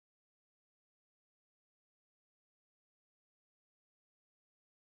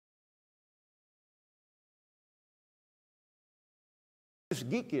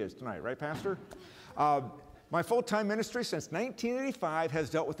Geek is tonight, right, Pastor? My full-time ministry since 1985 has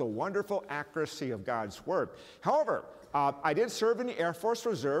dealt with the wonderful accuracy of God's Word. However, I did serve in the Air Force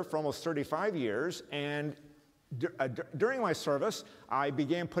Reserve for almost 35 years, and during my service, I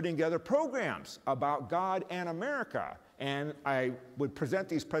began putting together programs about God and America. And I would present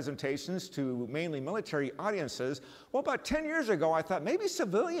these presentations to mainly military audiences. Well, about 10 years ago, I thought maybe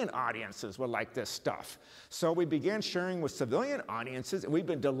civilian audiences would like this stuff. So we began sharing with civilian audiences, and we've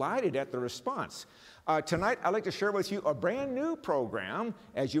been delighted at the response. Tonight, I'd like to share with you a brand new program.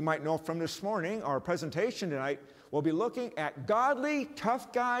 As you might know from this morning, our presentation tonight, we'll be looking at godly,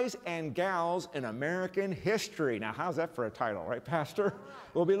 tough guys and gals in American history. Now, how's that for a title, right, Pastor?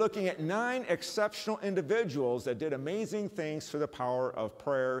 We'll be looking at 9 exceptional individuals that did amazing things through the power of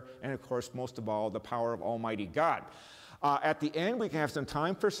prayer and, of course, most of all, the power of Almighty God. At the end, we can have some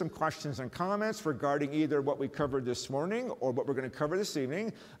time for some questions and comments regarding either what we covered this morning or what we're going to cover this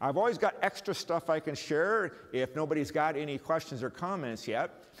evening. I've always got extra stuff I can share if nobody's got any questions or comments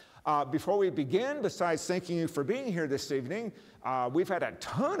yet. Before we begin, besides thanking you for being here this evening, we've had a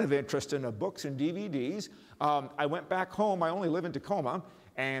ton of interest in the books and DVDs. I went back home, I only live in Tacoma,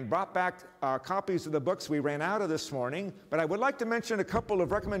 and brought back copies of the books we ran out of this morning. But I would like to mention a couple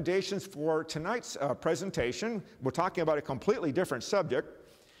of recommendations for tonight's presentation. We're talking about a completely different subject.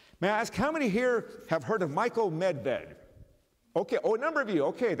 May I ask, how many here have heard of Michael Medved? Okay, oh, a number of you.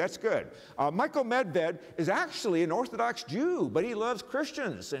 Okay, that's good. Michael Medved is actually an Orthodox Jew, but he loves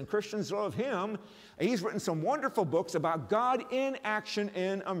Christians, and Christians love him. He's written some wonderful books about God in action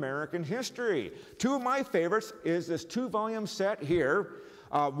in American history. 2 of my favorites is this 2-volume set here.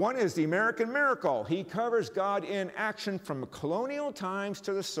 One is The American Miracle. He covers God in action from colonial times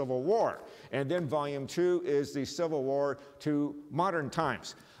to the Civil War. And then volume 2 is the Civil War to modern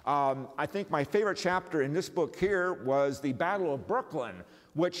times. I think my favorite chapter in this book here was the Battle of Brooklyn,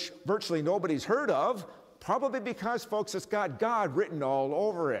 which virtually nobody's heard of, probably because, folks, it's got God written all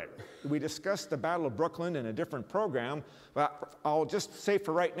over it. We discussed the Battle of Brooklyn in a different program, but I'll just say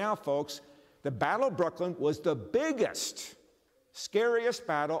for right now, folks, the Battle of Brooklyn was the biggest, scariest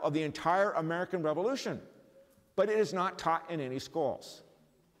battle of the entire American Revolution, but it is not taught in any schools,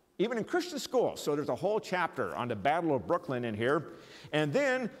 even in Christian schools. So there's a whole chapter on the Battle of Brooklyn in here. And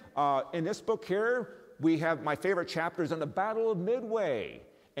then in this book here, we have my favorite chapters on the Battle of Midway.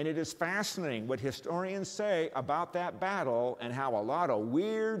 And it is fascinating what historians say about that battle and how a lot of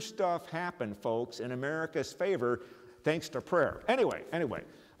weird stuff happened, folks, in America's favor thanks to prayer. Anyway,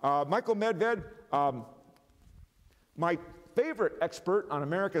 Michael Medved, my favorite expert on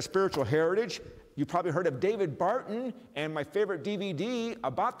America's spiritual heritage. You probably heard of David Barton, and my favorite DVD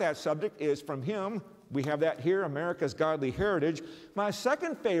about that subject is from him. We have that here, America's Godly Heritage. My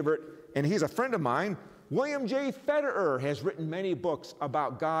second favorite, and he's a friend of mine, William J. Federer has written many books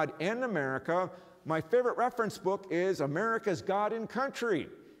about God and America. My favorite reference book is America's God and Country.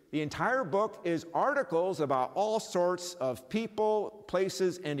 The entire book is articles about all sorts of people,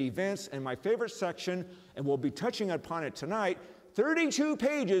 places, and events. And my favorite section, and we'll be touching upon it tonight, 32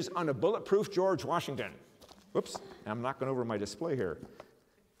 pages on a bulletproof George Washington. Whoops, I'm knocking over my display here.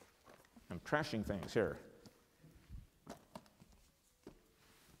 I'm trashing things here.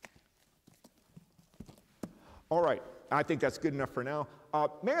 All right, I think that's good enough for now.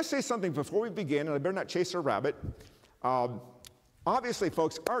 May I say something before we begin, and I better not chase a rabbit. Obviously,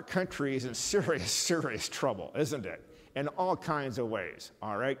 folks, our country is in serious, serious trouble, isn't it? In all kinds of ways,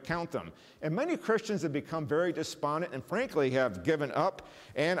 all right? Count them. And many Christians have become very despondent and frankly have given up.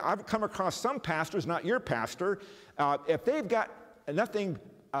 And I've come across some pastors, not your pastor, if they've got nothing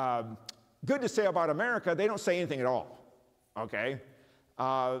good to say about America, they don't say anything at all, okay?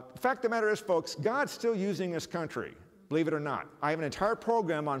 The fact of the matter is, folks, God's still using this country, believe it or not. I have an entire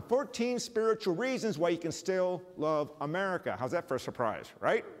program on 14 spiritual reasons why you can still love America. How's that for a surprise,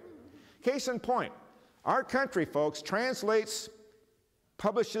 right? Case in point, our country, folks, translates,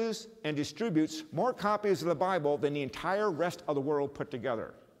 publishes, and distributes more copies of the Bible than the entire rest of the world put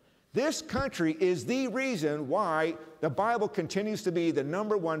together. This country is the reason why the Bible continues to be the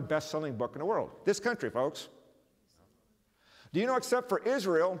 #1 best-selling book in the world. This country, folks. Do you know, except for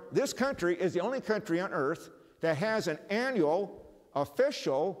Israel, this country is the only country on earth that has an annual,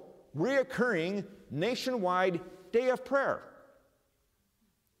 official, reoccurring, nationwide day of prayer.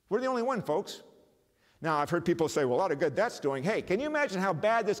 We're the only one, folks. Now, I've heard people say, well, a lot of good that's doing. Hey, can you imagine how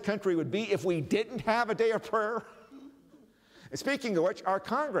bad this country would be if we didn't have a day of prayer? And speaking of which, our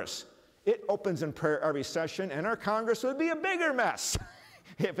Congress, it opens in prayer every session, and our Congress would be a bigger mess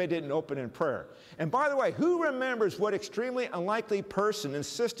if it didn't open in prayer. And by the way, who remembers what extremely unlikely person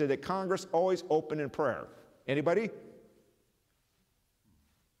insisted that Congress always open in prayer? Anybody?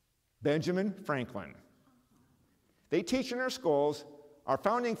 Benjamin Franklin. They teach in their schools our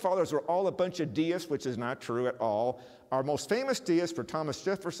founding fathers were all a bunch of deists, which is not true at all. Our most famous deists were Thomas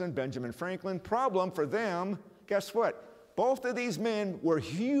Jefferson, Benjamin Franklin. Problem for them, guess what? Both of these men were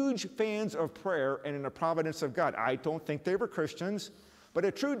huge fans of prayer and in the providence of God. I don't think they were Christians, but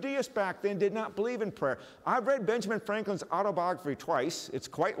a true deist back then did not believe in prayer. I've read Benjamin Franklin's autobiography twice. It's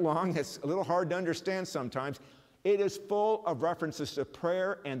quite long. It's a little hard to understand sometimes. It is full of references to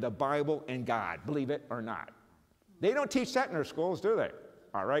prayer and the Bible and God, believe it or not. They don't teach that in their schools, do they?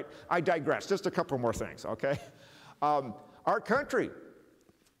 All right, I digress. Just a couple more things, okay? Our country,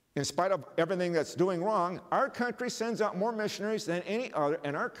 in spite of everything that's doing wrong, our country sends out more missionaries than any other,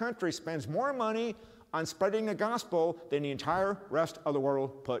 and our country spends more money on spreading the gospel than the entire rest of the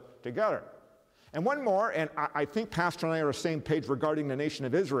world put together. And one more, and I think Pastor and I are on the same page regarding the nation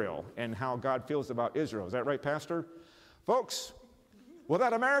of Israel and how God feels about Israel. Is that right, Pastor? Folks,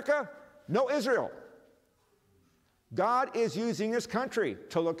 without America, no Israel. God is using this country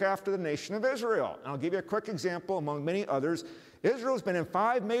to look after the nation of Israel. And I'll give you a quick example among many others. Israel's been in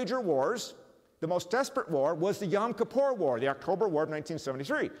 5 major wars. The most desperate war was the Yom Kippur War, the October War of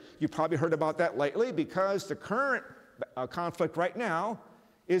 1973. You've probably heard about that lately because the current conflict right now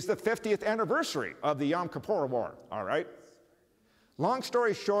is the 50th anniversary of the Yom Kippur War, all right? Long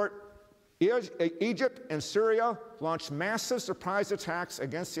story short, Egypt and Syria launched massive surprise attacks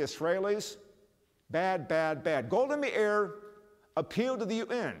against the Israelis. Bad, bad, bad. Golda Meir appealed to the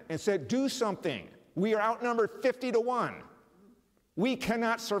UN and said, do something. We are outnumbered 50-1. We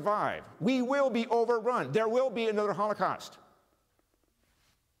cannot survive. We will be overrun. There will be another Holocaust.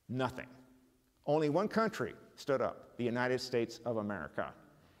 Nothing. Only one country stood up, the United States of America.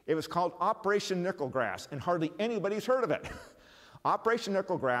 It was called Operation Nickelgrass, and hardly anybody's heard of it. Operation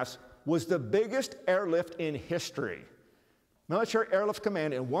Nickelgrass was the biggest airlift in history. Military Airlift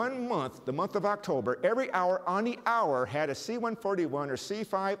Command in 1 month, the month of October, every hour on the hour had a C-141 or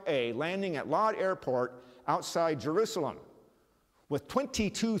C-5A landing at Lod Airport outside Jerusalem with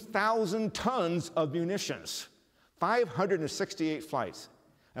 22,000 tons of munitions, 568 flights.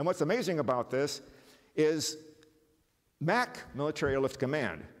 And what's amazing about this is MAC, Military Airlift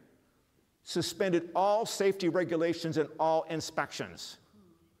Command, suspended all safety regulations and all inspections.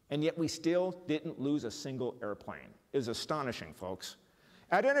 And yet we still didn't lose a single airplane. It is astonishing, folks.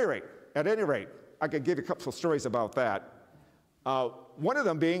 At any rate, I could give you a couple of stories about that. One of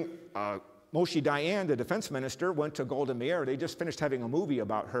them being Moshe Dayan, the defense minister, went to Golda Meir. They just finished having a movie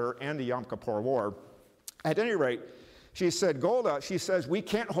about her and the Yom Kippur War. At any rate, she said, Golda, she says, we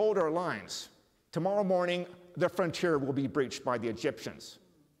can't hold our lines. Tomorrow morning, the frontier will be breached by the Egyptians.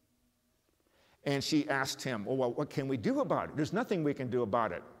 And she asked him, well, what can we do about it? There's nothing we can do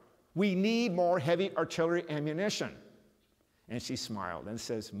about it. We need more heavy artillery ammunition. And she smiled and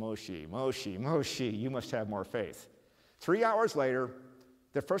says, Moshe, you must have more faith. 3 hours later,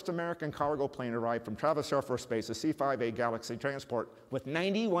 the first American cargo plane arrived from Travis Air Force Base, a C-5A Galaxy transport, with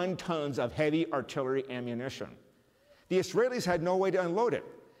 91 tons of heavy artillery ammunition. The Israelis had no way to unload it.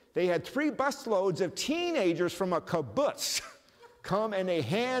 They had 3 busloads of teenagers from a kibbutz come and they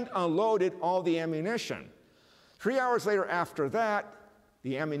hand unloaded all the ammunition. 3 hours later after that,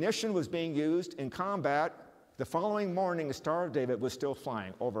 the ammunition was being used in combat. The following morning, the Star of David was still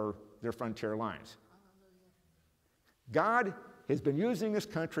flying over their frontier lines. God has been using this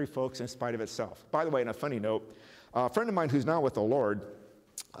country, folks, in spite of itself. By the way, on a funny note, a friend of mine who's now with the Lord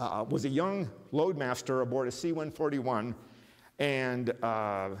was a young loadmaster aboard a C-141, and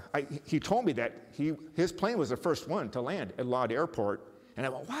he told me that his plane was the first one to land at Lod Airport, and I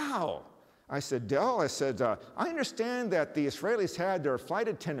went, wow. I said, Dell, I understand that the Israelis had their flight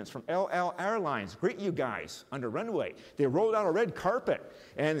attendants from El Al Airlines greet you guys on the runway. They rolled out a red carpet,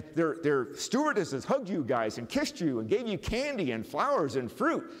 and their stewardesses hugged you guys and kissed you and gave you candy and flowers and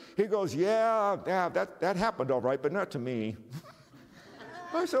fruit. He goes, yeah, that happened all right, but not to me.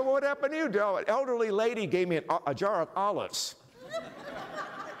 I said, well, what happened to you, Dell? An elderly lady gave me a jar of olives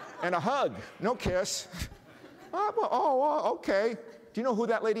and a hug, no kiss. Okay. Do you know who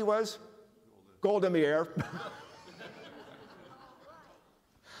that lady was? Golda Meir.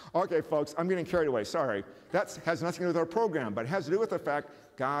 Okay, folks, I'm getting carried away. Sorry. That has nothing to do with our program, but it has to do with the fact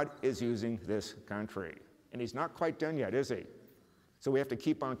God is using this country. And he's not quite done yet, is he? So we have to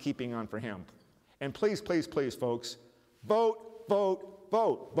keep on keeping on for him. And please, please, please, folks, vote, vote,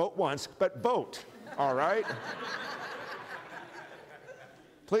 vote. Vote once, but vote. All right?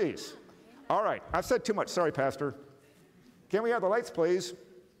 Please. All right. I've said too much. Sorry, Pastor. Can we have the lights, please?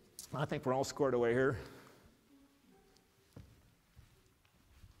 I think we're all squared away here.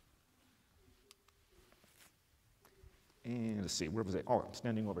 And let's see, where was I? Oh, I'm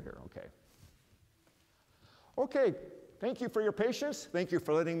standing over here, okay. Okay, thank you for your patience. Thank you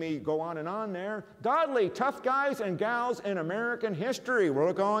for letting me go on and on there. Godly, tough guys and gals in American history.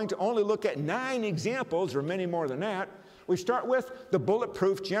 We're going to only look at 9 examples, or many more than that. We start with the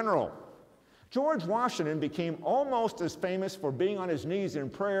bulletproof general. George Washington became almost as famous for being on his knees in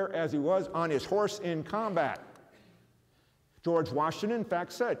prayer as he was on his horse in combat. George Washington, in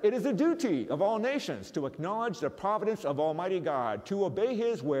fact, said, "It is the duty of all nations to acknowledge the providence of Almighty God, to obey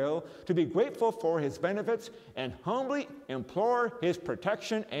His will, to be grateful for His benefits, and humbly implore His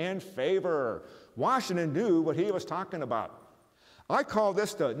protection and favor." Washington knew what he was talking about. I call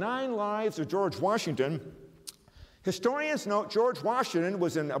this the 9 lives of George Washington. Historians note George Washington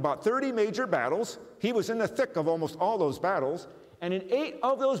was in about 30 major battles. He was in the thick of almost all those battles, and in 8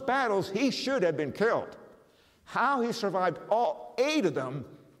 of those battles, he should have been killed. How he survived all 8 of them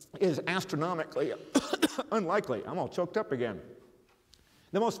is astronomically unlikely. I'm all choked up again.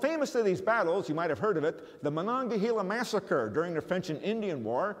 The most famous of these battles, you might have heard of it, the Monongahela Massacre during the French and Indian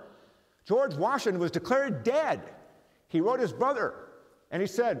War. George Washington was declared dead. He wrote his brother, and he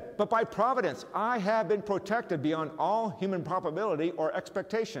said, "But by providence I have been protected beyond all human probability or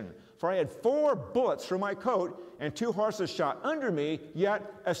expectation, for I had 4 bullets through my coat and 2 horses shot under me, yet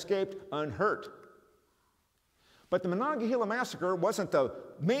escaped unhurt." But the Monongahela Massacre wasn't the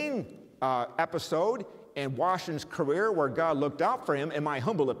main episode in Washington's career where God looked out for him, in my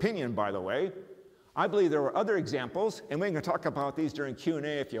humble opinion, by the way. I believe there were other examples, and we can talk about these during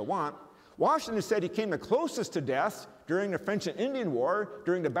Q&A if you want. Washington said he came the closest to death during the French and Indian War,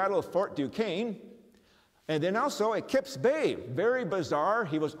 during the Battle of Fort Duquesne. And then also at Kips Bay, very bizarre,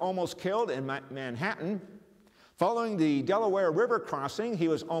 he was almost killed in Manhattan. Following the Delaware River crossing, he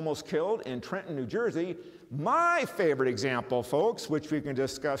was almost killed in Trenton, New Jersey. My favorite example, folks, which we can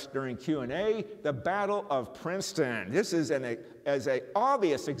discuss during Q&A, the Battle of Princeton. This is an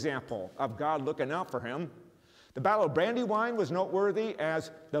obvious example of God looking out for him. The Battle of Brandywine was noteworthy,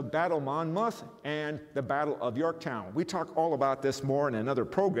 as the Battle of Monmouth and the Battle of Yorktown. We talk all about this more in another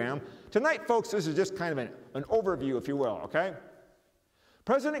program. Tonight, folks, this is just kind of an overview, if you will, okay?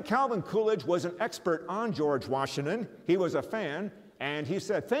 President Calvin Coolidge was an expert on George Washington. He was a fan, and he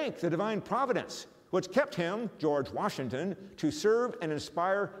said, "Thank the divine providence, which kept him, George Washington, to serve and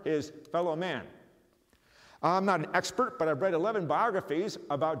inspire his fellow man." I'm not an expert, but I've read 11 biographies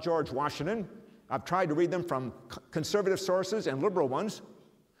about George Washington. I've tried to read them from conservative sources and liberal ones.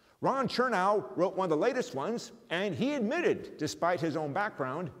 Ron Chernow wrote one of the latest ones, and he admitted, despite his own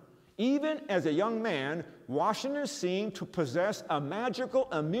background, even as a young man, Washington seemed to possess a magical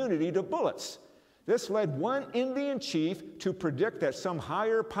immunity to bullets. This led one Indian chief to predict that some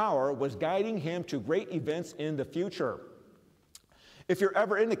higher power was guiding him to great events in the future. If you're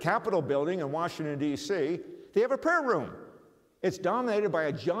ever in the Capitol building in Washington, D.C., they have a prayer room. It's dominated by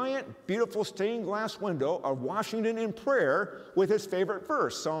a giant, beautiful stained glass window of Washington in prayer with his favorite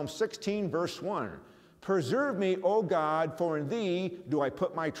verse, Psalm 16, verse 1. "Preserve me, O God, for in thee do I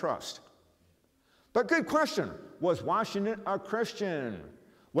put my trust." But good question, was Washington a Christian?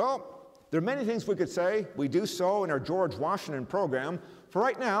 Well, there are many things we could say. We do so in our George Washington program. For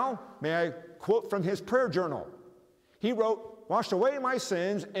right now, may I quote from his prayer journal. He wrote, "Wash away my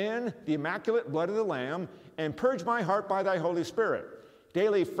sins in the immaculate blood of the Lamb, and purge my heart by thy Holy Spirit.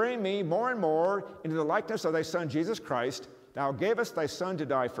 Daily frame me more and more into the likeness of thy Son, Jesus Christ. Thou gavest thy Son to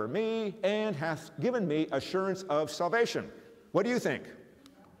die for me, and hast given me assurance of salvation." What do you think?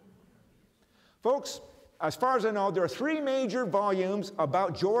 Folks, as far as I know, there are 3 major volumes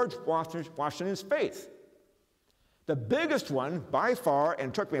about George Washington's faith. The biggest one, by far, and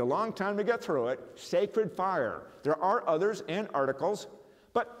it took me a long time to get through it, Sacred Fire. There are others and articles,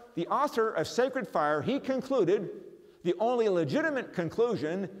 but the author of Sacred Fire, he concluded the only legitimate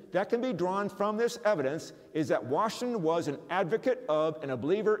conclusion that can be drawn from this evidence is that Washington was an advocate of and a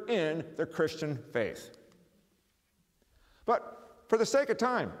believer in the Christian faith. But for the sake of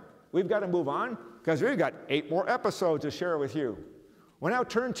time, we've got to move on because we've got 8 more episodes to share with you. We'll now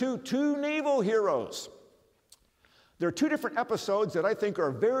turn to 2 naval heroes. There are 2 different episodes that I think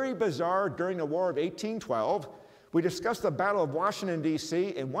are very bizarre during the War of 1812. We discussed the Battle of Washington, D.C.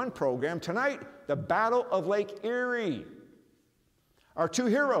 in one program. Tonight, the Battle of Lake Erie. Our 2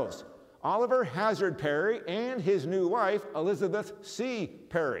 heroes, Oliver Hazard Perry and his new wife, Elizabeth C.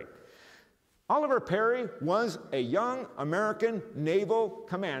 Perry. Oliver Perry was a young American naval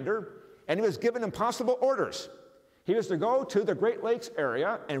commander, and he was given impossible orders. He was to go to the Great Lakes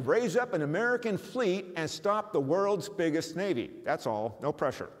area and raise up an American fleet and stop the world's biggest navy. That's all, no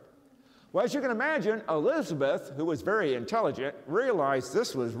pressure. Well, as you can imagine, Elizabeth, who was very intelligent, realized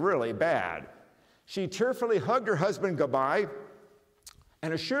this was really bad. She tearfully hugged her husband goodbye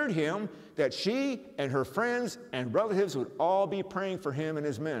and assured him that she and her friends and relatives would all be praying for him and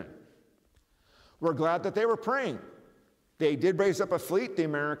his men. We're glad that they were praying. They did raise up a fleet, the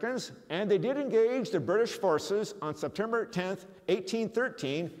Americans, and they did engage the British forces on September 10th,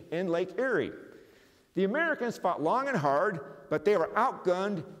 1813 in Lake Erie. The Americans fought long and hard, but they were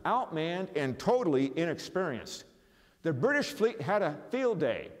outgunned, outmanned, and totally inexperienced. The British fleet had a field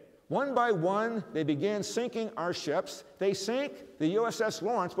day. One by one, they began sinking our ships. They sank the USS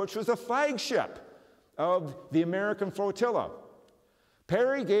Lawrence, which was the flagship of the American flotilla.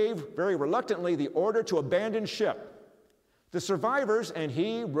 Perry gave, very reluctantly, the order to abandon ship. The survivors and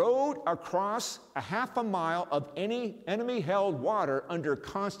he rowed across a half a mile of any enemy-held water under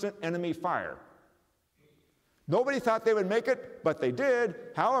constant enemy fire. Nobody thought they would make it, but they did.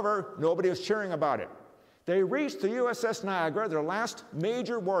 However, nobody was cheering about it. They reached the USS Niagara, their last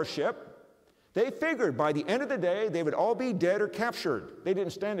major warship. They figured by the end of the day they would all be dead or captured. They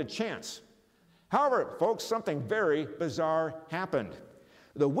didn't stand a chance. However, folks, something very bizarre happened.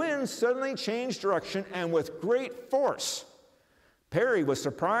 The wind suddenly changed direction and with great force. Perry was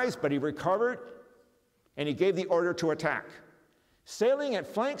surprised, but he recovered, and he gave the order to attack. Sailing at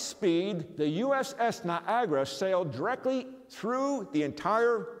flank speed, the USS Niagara sailed directly through the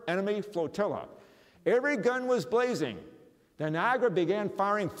entire enemy flotilla. Every gun was blazing. The Niagara began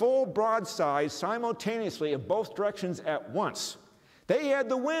firing full broadside simultaneously in both directions at once. They had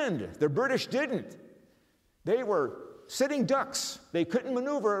the wind. The British didn't. They were sitting ducks. They couldn't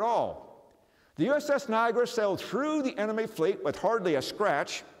maneuver at all. The USS Niagara sailed through the enemy fleet with hardly a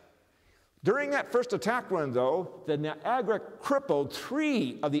scratch. During that first attack run, though, the Niagara crippled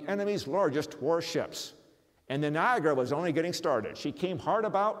 3 of the enemy's largest warships. And the Niagara was only getting started. She came hard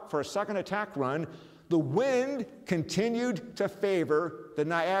about for a second attack run. The wind continued to favor the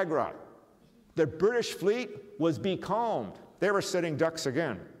Niagara. The British fleet was becalmed. They were sitting ducks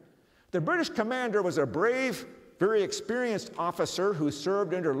again. The British commander was a brave, very experienced officer who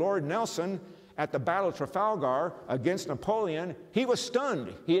served under Lord Nelson at the Battle of Trafalgar against Napoleon. He was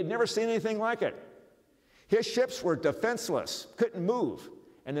stunned. He had never seen anything like it. His ships were defenseless, couldn't move,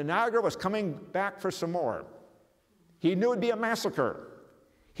 and the Niagara was coming back for some more. He knew it would be a massacre.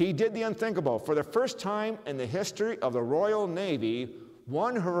 He did the unthinkable. For the first time in the history of the Royal Navy,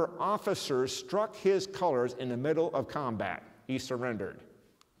 one of her officers struck his colors in the middle of combat. He surrendered.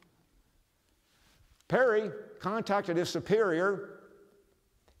 Perry contacted his superior,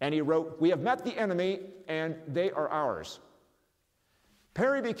 and he wrote, "We have met the enemy, and they are ours."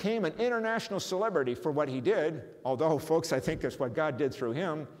 Perry became an international celebrity for what he did, although, folks, I think that's what God did through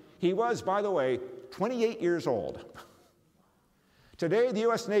him. He was, by the way, 28 years old. Today, the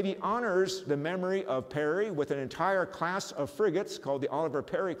U.S. Navy honors the memory of Perry with an entire class of frigates called the Oliver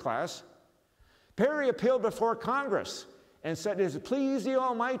Perry class. Perry appealed before Congress and said it has pleased the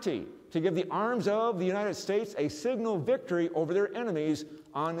Almighty to give the arms of the United States a signal victory over their enemies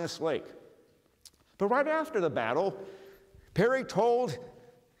on this lake. But right after the battle, Perry told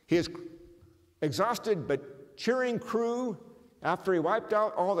his exhausted but cheering crew, after he wiped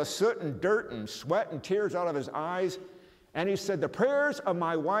out all the soot and dirt and sweat and tears out of his eyes, and he said, "The prayers of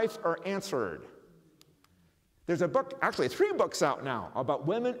my wife are answered." There's a book, actually 3 books out now about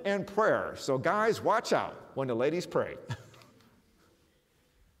women and prayer. So guys, watch out when the ladies pray.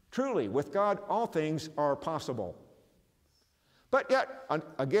 Truly, with God, all things are possible. But yet,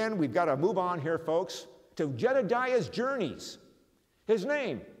 again, we've got to move on here, folks, to Jedediah's journeys. His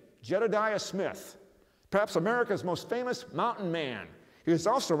name, Jedediah Smith, perhaps America's most famous mountain man. He was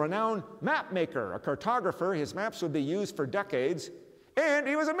also a renowned map maker, a cartographer. His maps would be used for decades, and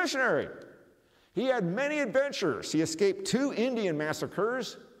he was a missionary. He had many adventures. He escaped 2 Indian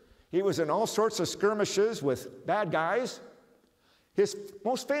massacres. He was in all sorts of skirmishes with bad guys. His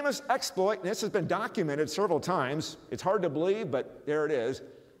most famous exploit, and this has been documented several times, it's hard to believe, but there it is.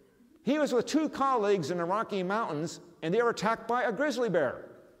 He was with 2 colleagues in the Rocky Mountains, and they were attacked by a grizzly bear.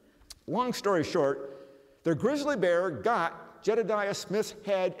 Long story short, the grizzly bear got Jedediah Smith's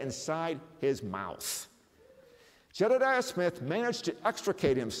head inside his mouth. Jedediah Smith managed to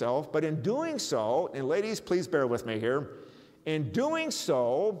extricate himself, but in doing so, and ladies, please bear with me here, in doing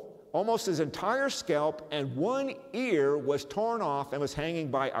so, almost his entire scalp and 1 ear was torn off and was hanging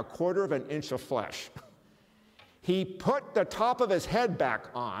by a 1/4 of an inch of flesh. He put the top of his head back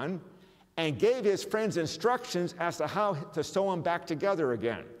on and gave his friends instructions as to how to sew him back together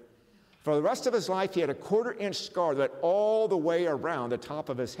again. For the rest of his life, he had a 1/4 inch scar that went all the way around the top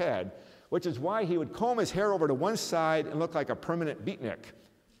of his head, which is why he would comb his hair over to one side and look like a permanent beatnik.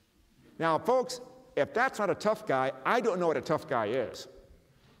 Now, folks, if that's not a tough guy, I don't know what a tough guy is.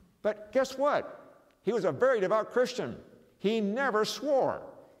 But guess what? he was a very devout Christian. He never swore.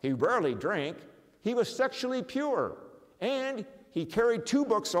 He rarely drank. He was sexually pure. And he carried 2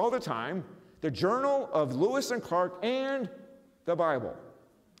 books all the time, the Journal of Lewis and Clark and the Bible.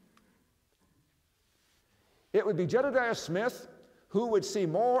 It would be Jedediah Smith who would see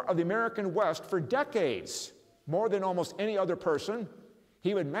more of the American West for decades, more than almost any other person.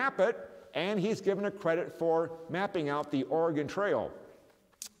 He would map it, and he's given a credit for mapping out the Oregon Trail.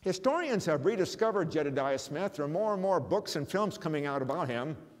 Historians have rediscovered Jedediah Smith. There are more and more books and films coming out about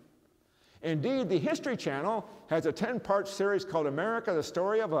him. Indeed, the History Channel has a 10-part series called America, the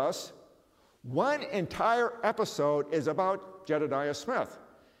Story of Us. One entire episode is about Jedediah Smith.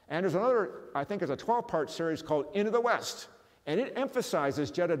 And there's another, I think it's a 12-part series called Into the West. And it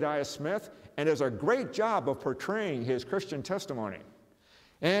emphasizes Jedediah Smith and does a great job of portraying his Christian testimony.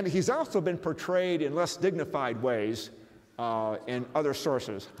 And he's also been portrayed in less dignified ways in other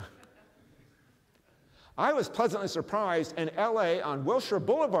sources. I was pleasantly surprised in LA on Wilshire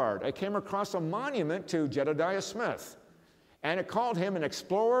Boulevard. I came across a monument to Jedediah Smith, and it called him an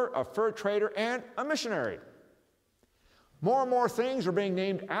explorer, a fur trader, and a missionary. More and more things are being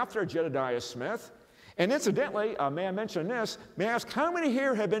named after Jedediah Smith. And incidentally, may I mention this? May I ask how many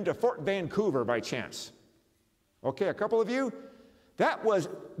here have been to Fort Vancouver by chance? Okay, a couple of you? That was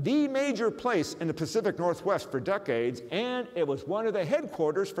the major place in the Pacific Northwest for decades, and it was one of the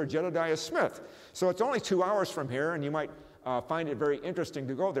headquarters for Jedediah Smith. So it's only 2 hours from here, and you might find it very interesting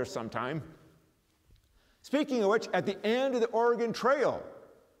to go there sometime. Speaking of which, at the end of the Oregon Trail,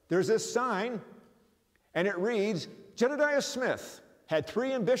 there's this sign, and it reads, Jedediah Smith had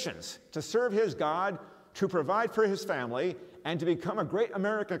 3 ambitions: to serve his God, to provide for his family, and to become a great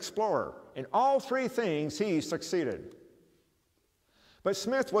American explorer. In all 3 things, he succeeded. But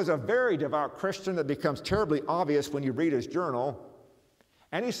Smith was a very devout Christian that becomes terribly obvious when you read his journal.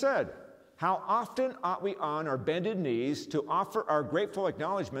 And he said, how often ought we on our bended knees to offer our grateful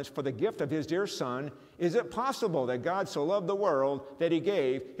acknowledgments for the gift of his dear Son? Is it possible that God so loved the world that he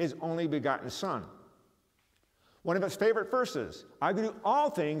gave his only begotten Son? One of his favorite verses, I can do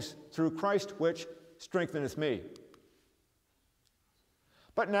all things through Christ which strengtheneth me.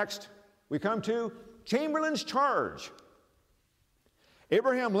 But next, we come to Chamberlain's charge.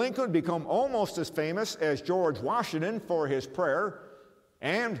 Abraham Lincoln would become almost as famous as George Washington for his prayer,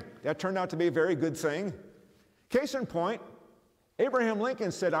 and that turned out to be a very good thing. Case in point, Abraham Lincoln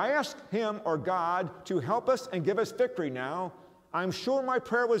said, I asked him, or God, to help us and give us victory now. I'm sure my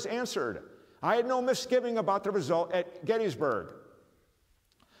prayer was answered. I had no misgiving about the result at Gettysburg.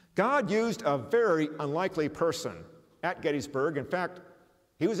 God used a very unlikely person at Gettysburg. In fact,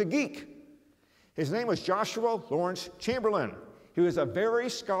 he was a geek. His name was Joshua Lawrence Chamberlain. He was a very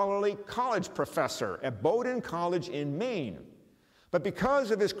scholarly college professor at Bowdoin College in Maine. But because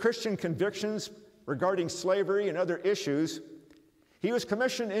of his Christian convictions regarding slavery and other issues, he was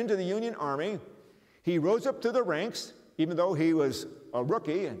commissioned into the Union Army. He rose up through the ranks, even though he was a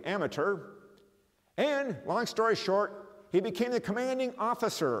rookie, an amateur. And, long story short, he became the commanding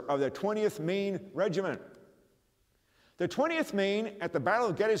officer of the 20th Maine Regiment. The 20th Maine at the Battle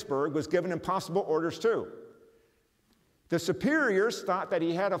of Gettysburg was given impossible orders too. The superiors thought that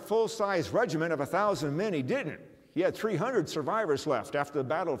he had a full-size regiment of 1,000 men. He didn't. He had 300 survivors left after the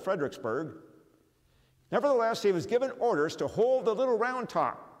Battle of Fredericksburg. Nevertheless, he was given orders to hold the Little Round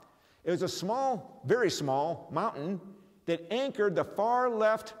Top. It was a small, very small mountain that anchored the far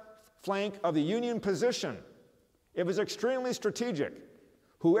left flank of the Union position. It was extremely strategic.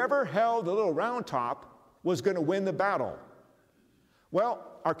 Whoever held the Little Round Top was going to win the battle.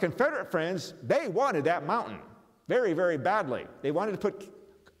 Well, our Confederate friends, they wanted that mountain very, very badly. They wanted to put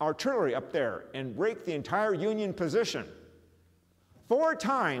artillery up there and rake the entire Union position. 4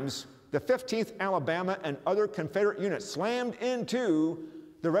 times, the 15th Alabama and other Confederate units slammed into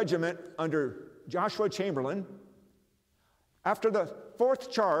the regiment under Joshua Chamberlain. After the 4th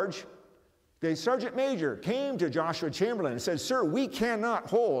charge, the sergeant major came to Joshua Chamberlain and said, Sir, we cannot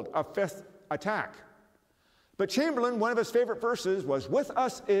hold a 5th attack. But Chamberlain, one of his favorite verses was, with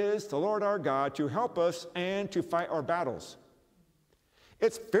us is the Lord our God to help us and to fight our battles.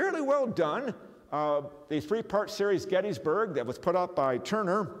 It's fairly well done. The 3-part series Gettysburg that was put out by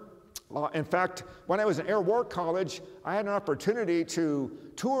Turner. In fact, when I was in Air War College, I had an opportunity to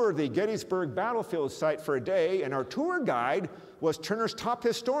tour the Gettysburg battlefield site for a day, and our tour guide was Turner's top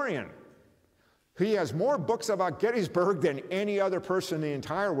historian. He has more books about Gettysburg than any other person in the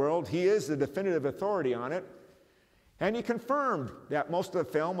entire world. He is the definitive authority on it. And he confirmed that most of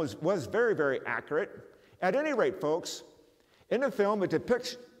the film was very, very accurate. At any rate, folks, in the film it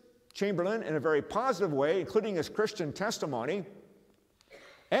depicts Chamberlain in a very positive way, including his Christian testimony.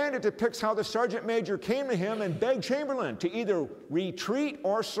 And it depicts how the sergeant major came to him and begged Chamberlain to either retreat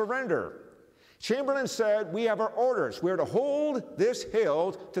or surrender. Chamberlain said, "We have our orders. We are to hold this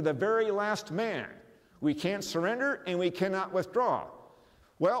hill to the very last man. We can't surrender and we cannot withdraw."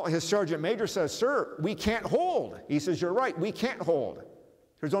 Well, his sergeant major says, "Sir, we can't hold." He says, "You're right, we can't hold.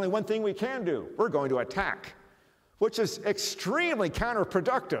 There's only one thing we can do. We're going to attack," which is extremely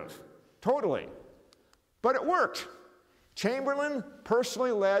counterproductive, totally. But it worked. Chamberlain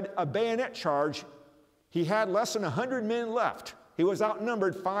personally led a bayonet charge. He had less than 100 men left. He was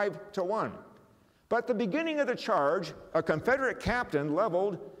outnumbered 5-1. But at the beginning of the charge, a Confederate captain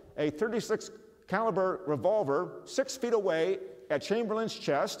leveled a .36 caliber revolver 6 feet away at Chamberlain's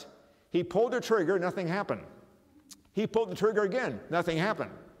chest. He pulled the trigger, nothing happened. He pulled the trigger again, nothing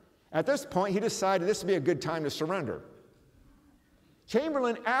happened. At this point, he decided this would be a good time to surrender.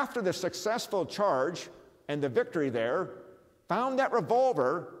 Chamberlain, after the successful charge and the victory there, found that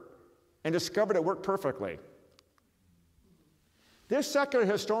revolver and discovered it worked perfectly. This secular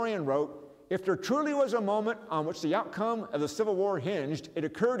historian wrote, "If there truly was a moment on which the outcome of the Civil War hinged, it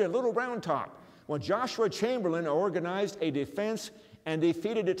occurred at Little Round Top, when Joshua Chamberlain organized a defense and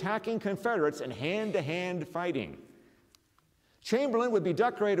defeated attacking Confederates in hand-to-hand fighting." Chamberlain would be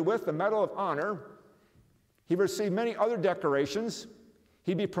decorated with the Medal of Honor. He received many other decorations.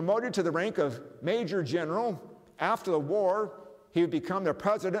 He'd be promoted to the rank of Major General. After the war, he would become the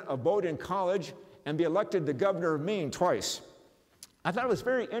president of Bowdoin College and be elected the governor of Maine twice. I thought it was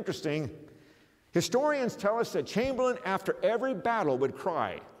very interesting. Historians tell us that Chamberlain, after every battle, would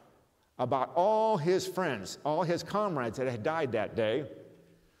cry about all his friends, all his comrades that had died that day.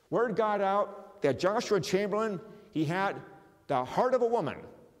 Word got out that Joshua Chamberlain, he had the heart of a woman,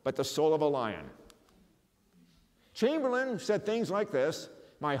 but the soul of a lion. Chamberlain said things like this: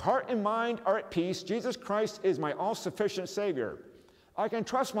 "My heart and mind are at peace. Jesus Christ is my all-sufficient Savior. I can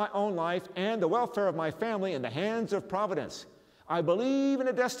trust my own life and the welfare of my family in the hands of Providence. I believe in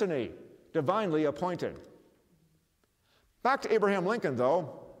a destiny divinely appointed." Back to Abraham Lincoln,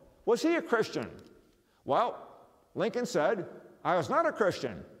 though. Was he a Christian? Well, Lincoln said, "I was not a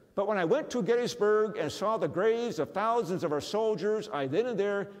Christian, but when I went to Gettysburg and saw the graves of thousands of our soldiers, I then and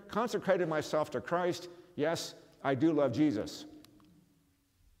there consecrated myself to Christ. Yes, I do love Jesus."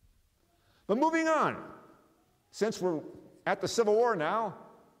 But moving on, since we're at the Civil War now,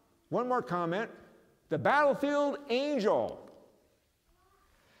 one more comment. The battlefield angel.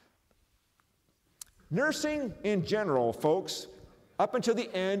 Nursing in general, folks, up until the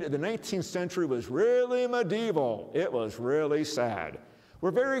end of the 19th century was really medieval. It was really sad.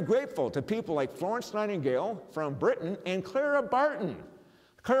 We're very grateful to people like Florence Nightingale from Britain and Clara Barton.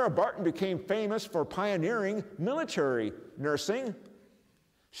 Clara Barton became famous for pioneering military nursing.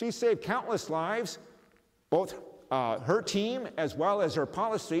 She saved countless lives, both her team as well as her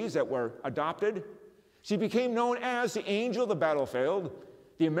policies that were adopted. She became known as the angel of the battlefield,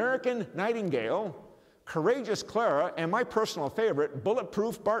 the American Nightingale, Courageous Clara, and my personal favorite,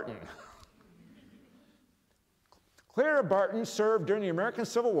 Bulletproof Barton. Clara Barton served during the American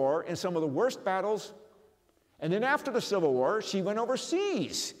Civil War in some of the worst battles, and then after the Civil War, she went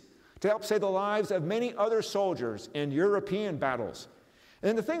overseas to help save the lives of many other soldiers in European battles.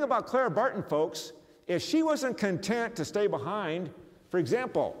 And the thing about Clara Barton, folks, is she wasn't content to stay behind. For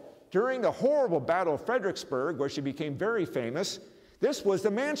example, during the horrible Battle of Fredericksburg, where she became very famous, this was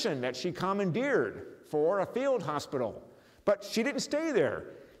the mansion that she commandeered for a field hospital. But she didn't stay there.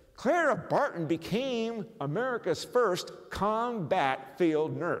 Clara Barton became America's first combat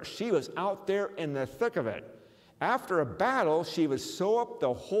field nurse. She was out there in the thick of it. After a battle, she would sew up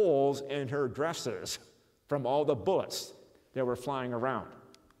the holes in her dresses from all the bullets that were flying around.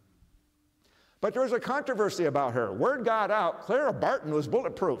 But there was a controversy about her. Word got out, Clara Barton was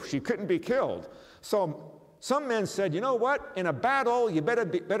bulletproof. She couldn't be killed. So some men said, you know what? In a battle, you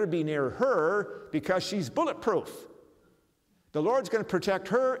better be near her because she's bulletproof. The Lord's going to protect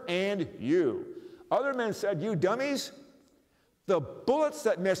her and you. Other men said, you dummies, the bullets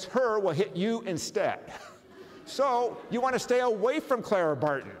that miss her will hit you instead. So you want to stay away from Clara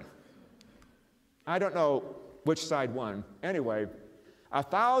Barton. I don't know which side won. Anyway,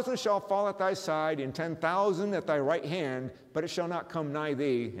 1,000 shall fall at thy side, and 10,000 at thy right hand, but it shall not come nigh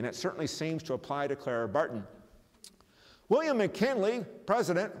thee. And it certainly seems to apply to Clara Barton. William McKinley,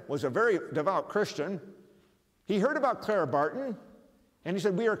 president, was a very devout Christian. He heard about Clara Barton, and he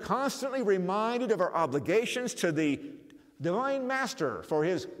said, we are constantly reminded of our obligations to the divine master for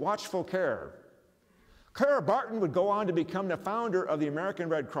his watchful care. Clara Barton would go on to become the founder of the American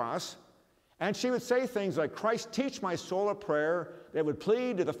Red Cross, and she would say things like, Christ, teach my soul a prayer that would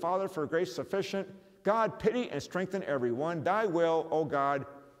plead to the Father for grace sufficient. God, pity and strengthen everyone. Thy will, O God,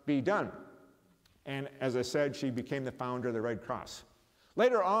 be done. And as I said, she became the founder of the Red Cross.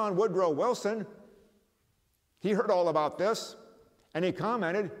 Later on, Woodrow Wilson, he heard all about this, and he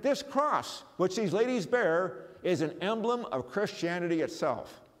commented, "This cross, which these ladies bear, is an emblem of Christianity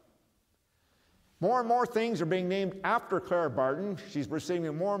itself." More and more things are being named after Clara Barton. She's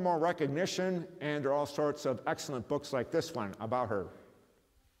receiving more and more recognition, and there are all sorts of excellent books like this one about her.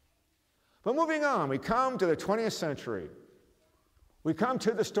 But moving on, we come to the 20th century. We come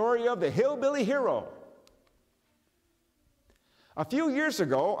to the story of the hillbilly hero. A few years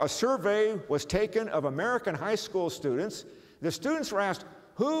ago, a survey was taken of American high school students. The students were asked,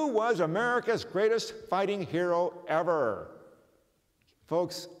 who was America's greatest fighting hero ever?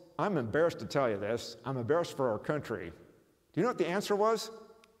 Folks, I'm embarrassed to tell you this. I'm embarrassed for our country. Do you know what the answer was?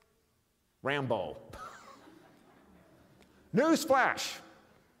 Rambo. Newsflash.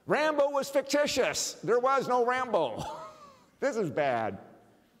 Rambo was fictitious. There was no Rambo. This is bad.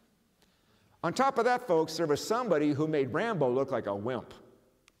 On top of that, folks, there was somebody who made Rambo look like a wimp.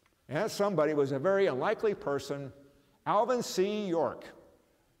 And that somebody was a very unlikely person, Alvin C. York.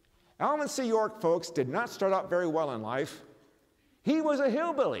 Alvin C. York, folks, did not start out very well in life. He was a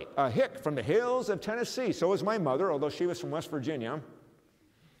hillbilly, a hick from the hills of Tennessee. So was my mother, although she was from West Virginia.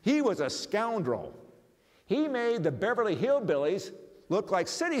 He was a scoundrel. He made the Beverly Hillbillies look like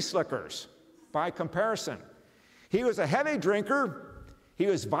city slickers by comparison. He was a heavy drinker. He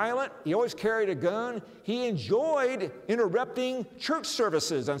was violent. He always carried a gun. He enjoyed interrupting church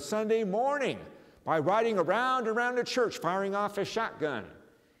services on Sunday morning by riding around and around the church, firing off his shotgun.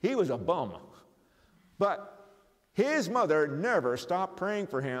 He was a bum. But his mother never stopped praying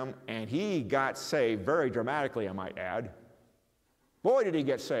for him, and he got saved very dramatically, I might add. Boy, did he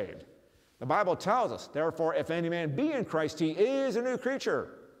get saved. The Bible tells us, therefore, if any man be in Christ, he is a new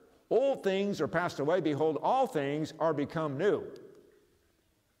creature. Old things are passed away. Behold, all things are become new.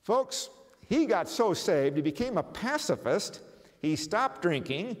 Folks, he got so saved, he became a pacifist. He stopped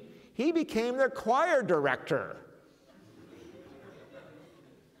drinking. He became the choir director.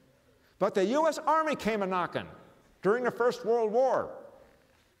 But the U.S. Army came a-knocking during the First World War.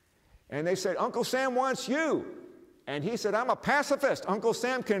 And they said, Uncle Sam wants you. And he said, I'm a pacifist. Uncle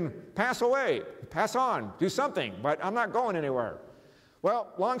Sam can pass away, pass on, do something, but I'm not going anywhere.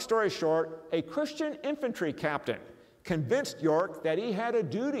 Well, long story short, a Christian infantry captain convinced York that he had a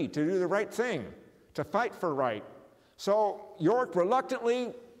duty to do the right thing, to fight for right. So York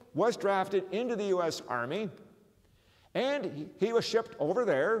reluctantly was drafted into the U.S. Army, and he was shipped over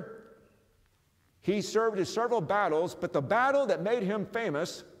there. He served in several battles, but the battle that made him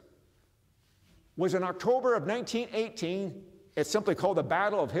famous was in October of 1918. It's simply called the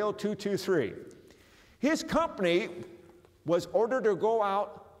Battle of Hill 223. His company was ordered to go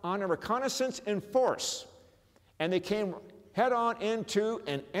out on a reconnaissance in force, and they came head-on into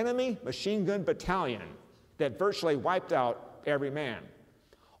an enemy machine gun battalion that virtually wiped out every man.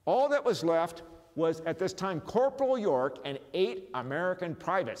 All that was left was, at this time, Corporal York and 8 American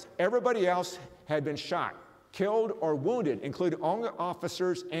privates. Everybody else had been shot, killed, or wounded, including all the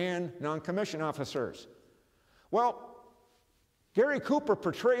officers and non-commissioned officers. Well, Gary Cooper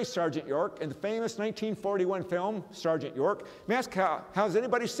portrays Sergeant York in the famous 1941 film, Sergeant York. May I ask, has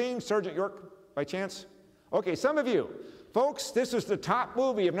anybody seen Sergeant York by chance? Okay, some of you. Folks, this was the top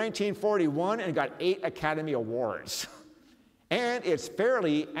movie of 1941 and got 8 Academy Awards. And it's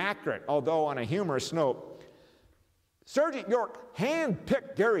fairly accurate, although on a humorous note. Sergeant York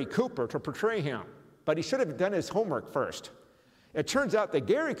handpicked Gary Cooper to portray him, but he should have done his homework first. It turns out that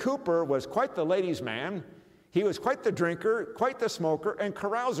Gary Cooper was quite the ladies' man. He was quite the drinker, quite the smoker, and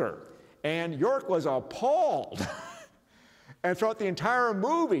carouser. And York was appalled. And throughout the entire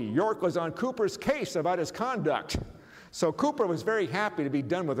movie, York was on Cooper's case about his conduct. So Cooper was very happy to be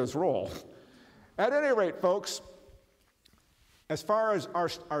done with his role. At any rate, folks, as far as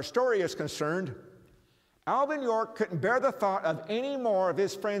our story is concerned, Alvin York couldn't bear the thought of any more of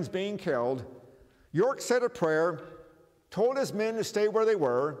his friends being killed. York said a prayer, told his men to stay where they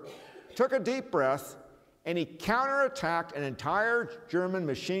were, took a deep breath, and he counterattacked an entire German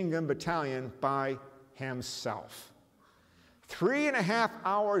machine gun battalion by himself. 3.5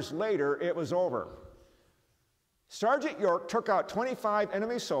 hours later, it was over. Sergeant York took out 25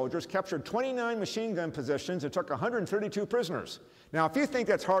 enemy soldiers, captured 29 machine gun positions, and took 132 prisoners. Now, if you think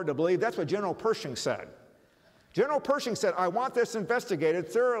that's hard to believe, that's what General Pershing said. General Pershing said, I want this investigated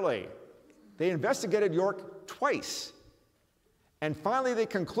thoroughly. They investigated York twice. And finally, they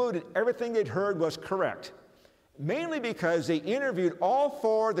concluded everything they'd heard was correct, mainly because they interviewed all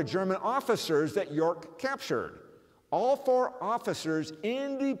 4 of the German officers that York captured. All 4 officers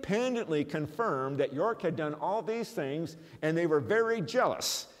independently confirmed that York had done all these things, and they were very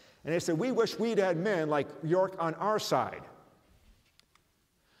jealous. And they said, we wish we'd had men like York on our side.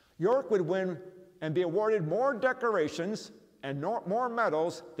 York would win and be awarded more decorations and more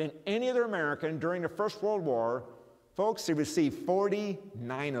medals than any other American during the First World War. Folks, he received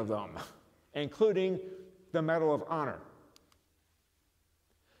 49 of them, including the Medal of Honor.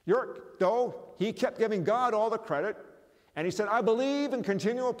 York, though, he kept giving God all the credit, and he said, I believe in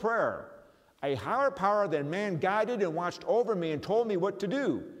continual prayer. A higher power than man guided and watched over me and told me what to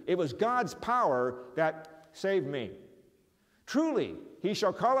do. It was God's power that saved me. Truly, he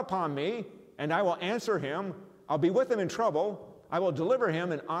shall call upon me, and I will answer him. I'll be with him in trouble. I will deliver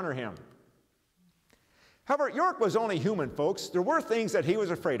him and honor him. However, York was only human, folks. There were things that he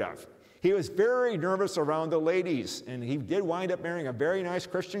was afraid of. He was very nervous around the ladies, and he did wind up marrying a very nice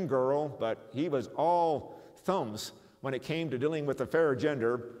Christian girl, but he was all thumbs when it came to dealing with the fair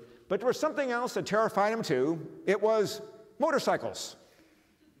gender. But there was something else that terrified him too. It was motorcycles.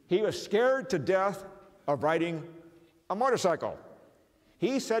 He was scared to death of riding a motorcycle.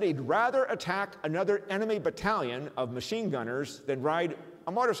 He said he'd rather attack another enemy battalion of machine gunners than ride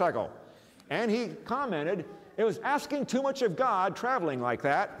a motorcycle. And he commented, it was asking too much of God traveling like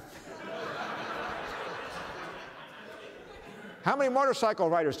that. How many motorcycle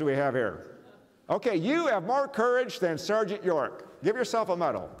riders do we have here? Okay, you have more courage than Sergeant York. Give yourself a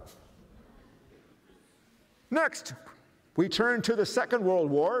medal. Next, we turn to the Second World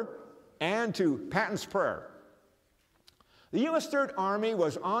War and to Patton's prayer. The U.S. Third Army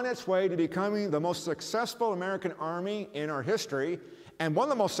was on its way to becoming the most successful American army in our history and one of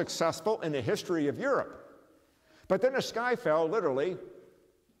the most successful in the history of Europe. But then the sky fell, literally.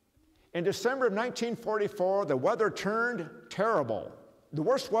 In December of 1944, the weather turned terrible, the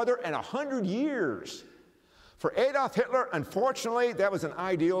worst weather in 100 years. For Adolf Hitler, unfortunately, that was an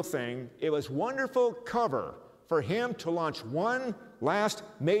ideal thing. It was wonderful cover for him to launch one last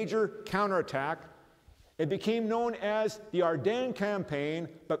major counterattack. It became known as the Ardennes Campaign,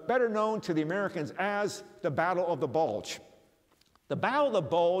 but better known to the Americans as the Battle of the Bulge. The Battle of the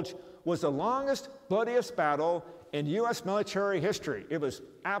Bulge was the longest, bloodiest battle in U.S. military history. It was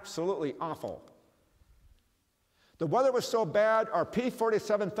absolutely awful. The weather was so bad, our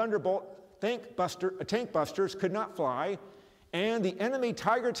P-47 Thunderbolt tank busters could not fly, and the enemy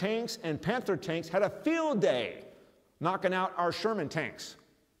Tiger tanks and Panther tanks had a field day knocking out our Sherman tanks.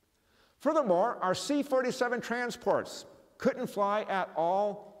 Furthermore, our C-47 transports couldn't fly at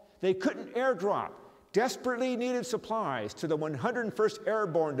all. They couldn't airdrop desperately needed supplies to the 101st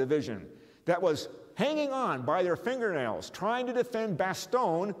Airborne Division that was hanging on by their fingernails, trying to defend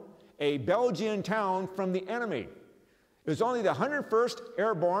Bastogne, a Belgian town, from the enemy. It was only the 101st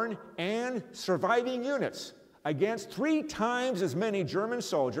Airborne and surviving units against 3 times as many German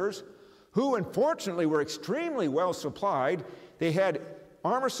soldiers who, unfortunately, were extremely well supplied. They had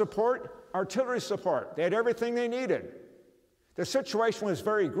armor support, artillery support. They had everything they needed. The situation was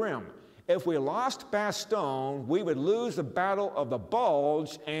very grim. If we lost Bastogne, we would lose the Battle of the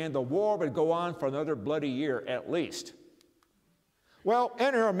Bulge, and the war would go on for another bloody year at least. Well,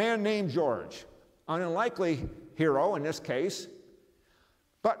 enter a man named George, an unlikely hero in this case,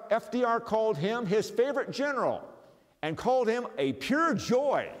 but FDR called him his favorite general and called him a pure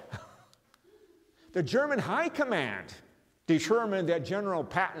joy. The German High Command determined that General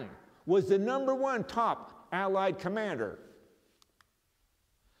Patton was the #1 top Allied commander.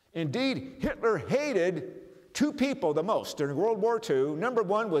 Indeed, Hitler hated 2 people the most during World War II.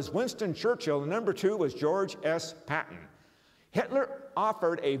 #1 was Winston Churchill, and #2 was George S. Patton. Hitler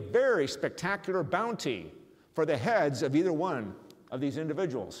offered a very spectacular bounty for the heads of either one of these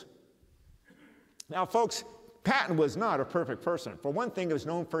individuals. Now, folks, Patton was not a perfect person. For one thing, he was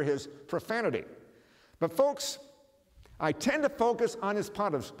known for his profanity. But, folks, I tend to focus on his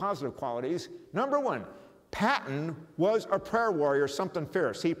positive qualities. #1, Patton was a prayer warrior, something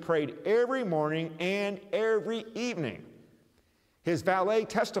fierce. He prayed every morning and every evening. His valet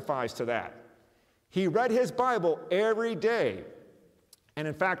testifies to that. He read his Bible every day. And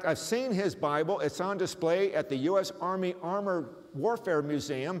in fact, I've seen his Bible. It's on display at the U.S. Army Armor Warfare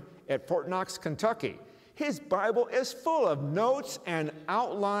Museum at Fort Knox, Kentucky. His Bible is full of notes and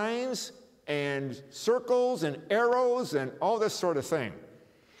outlines and circles and arrows and all this sort of thing.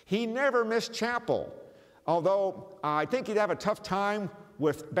 He never missed chapel. Although I think he'd have a tough time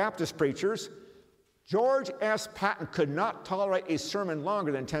with Baptist preachers, George S. Patton could not tolerate a sermon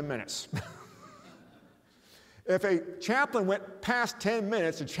longer than 10 minutes. If a chaplain went past 10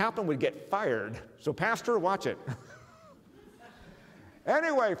 minutes, the chaplain would get fired. So, Pastor, watch it.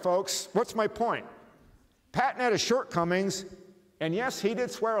 Anyway, folks, what's my point? Patton had his shortcomings, and yes, he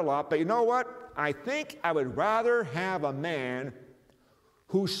did swear a lot, but you know what? I think I would rather have a man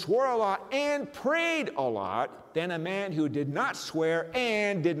who swore a lot and prayed a lot than a man who did not swear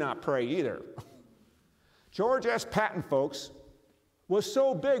and did not pray either. George S. Patton, folks, was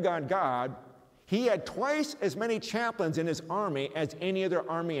so big on God, he had twice as many chaplains in his army as any other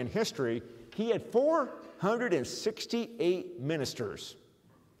army in history. He had 468 ministers,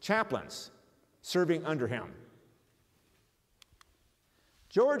 chaplains, serving under him.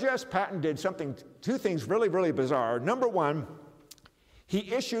 George S. Patton did two things really, really bizarre. Number one,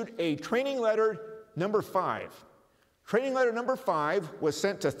 he issued a training letter number 5. Training letter number 5 was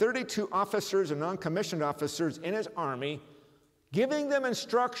sent to 32 officers and non-commissioned officers in his army, giving them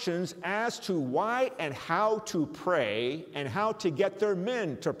instructions as to why and how to pray and how to get their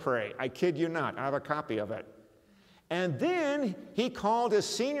men to pray. I kid you not. I have a copy of it. And then he called his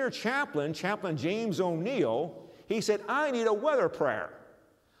senior chaplain, Chaplain James O'Neill. He said, I need a weather prayer.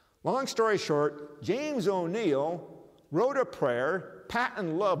 Long story short, James O'Neill wrote a prayer.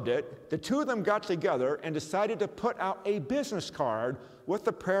 Patton loved it. The two of them got together and decided to put out a business card with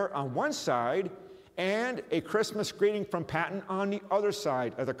the prayer on one side and a Christmas greeting from Patton on the other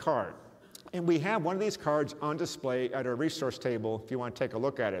side of the card. And we have one of these cards on display at our resource table if you want to take a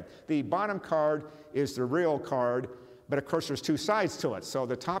look at it. The bottom card is the real card, but of course there's two sides to it. So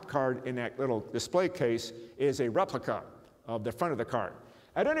the top card in that little display case is a replica of the front of the card.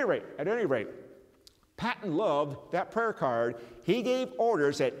 At any rate, Patton loved that prayer card. He gave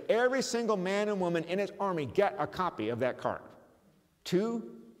orders that every single man and woman in his army get a copy of that card.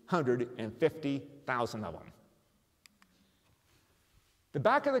 250,000 of them. The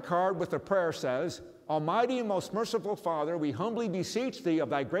back of the card with the prayer says, Almighty and most merciful Father, we humbly beseech thee of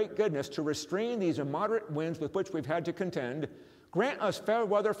thy great goodness to restrain these immoderate winds with which we've had to contend. Grant us fair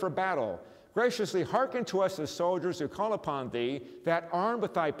weather for battle. Graciously hearken to us as soldiers who call upon thee, that armed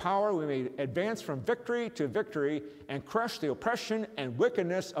with thy power we may advance from victory to victory and crush the oppression and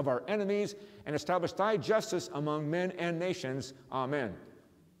wickedness of our enemies and establish thy justice among men and nations. Amen.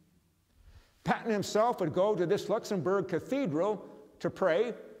 Patton himself would go to this Luxembourg cathedral to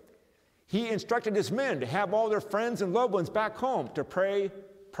pray. He instructed his men to have all their friends and loved ones back home to pray,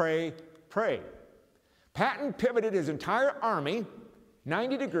 pray, pray. Patton pivoted his entire army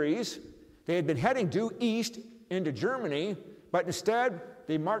 90 degrees. They had been heading due east into Germany, but instead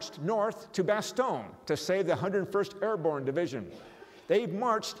they marched north to Bastogne to save the 101st Airborne Division. They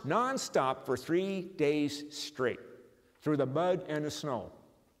marched nonstop for 3 days straight through the mud and the snow.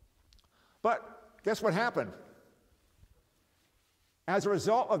 But guess what happened? As a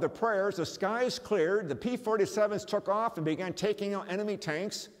result of the prayers, the skies cleared, the P-47s took off and began taking out enemy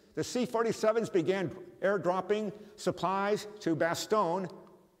tanks. The C-47s began airdropping supplies to Bastogne.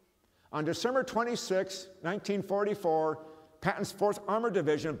 On December 26, 1944, Patton's 4th Armored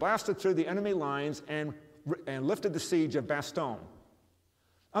Division blasted through the enemy lines and lifted the siege of Bastogne.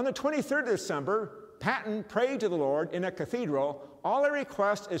 On the 23rd of December, Patton prayed to the Lord in a cathedral, all I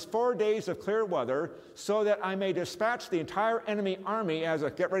request is 4 days of clear weather so that I may dispatch the entire enemy army as a,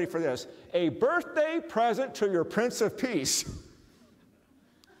 get ready for this, a birthday present to your Prince of Peace.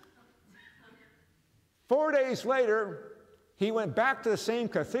 4 days later, he went back to the same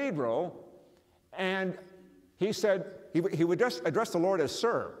cathedral, and he said, he would just address the Lord as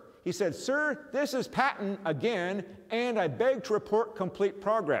Sir. He said, Sir, this is Patton again, and I beg to report complete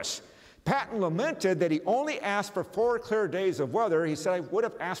progress. Patton lamented that he only asked for 4 clear days of weather. He said, I would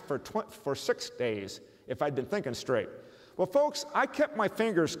have asked for 6 days if I'd been thinking straight. Well, folks, I kept my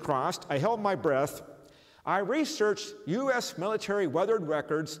fingers crossed. I held my breath. I researched U.S. military weathered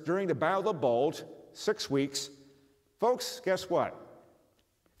records during the Battle of the Bulge, 6 weeks. Folks, guess what?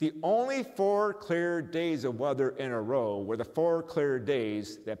 The only 4 clear days of weather in a row were the 4 clear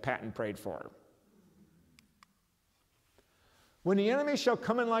days that Patton prayed for. When the enemy shall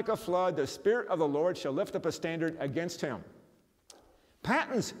come in like a flood, the Spirit of the Lord shall lift up a standard against him.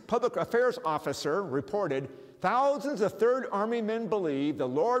 Patton's public affairs officer reported, thousands of 3rd Army men believe the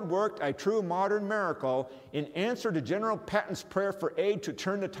Lord worked a true modern miracle in answer to General Patton's prayer for aid to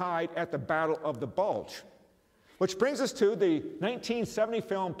turn the tide at the Battle of the Bulge. Which brings us to the 1970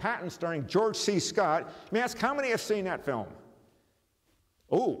 film Patton starring George C. Scott. May I ask, how many have seen that film?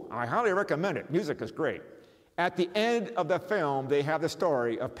 Oh, I highly recommend it. Music is great. At the end of the film, they have the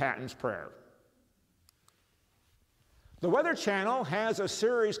story of Patton's prayer. The Weather Channel has a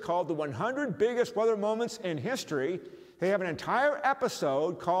series called The 100 Biggest Weather Moments in History. They have an entire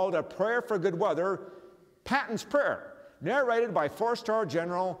episode called A Prayer for Good Weather, Patton's Prayer, narrated by 4-star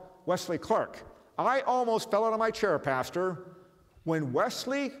General Wesley Clark. I almost fell out of my chair, Pastor, when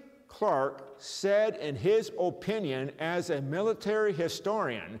Wesley Clark said in his opinion as a military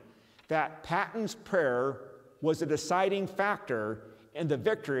historian that Patton's prayer was a deciding factor in the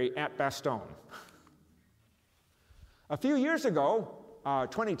victory at Bastogne. A few years ago,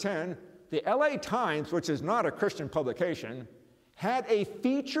 2010, the LA Times, which is not a Christian publication, had a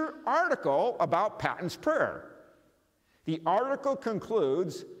feature article about Patton's prayer. The article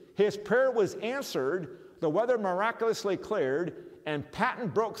concludes, his prayer was answered, the weather miraculously cleared, and Patton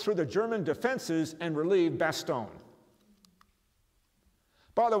broke through the German defenses and relieved Bastogne.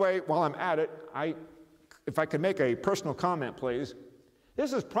 By the way, while I'm at it, if I could make a personal comment, please.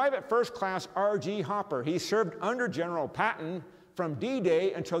 This is Private First Class R.G. Hopper. He served under General Patton from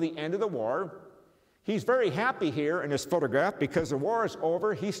D-Day until the end of the war. He's very happy here in this photograph because the war is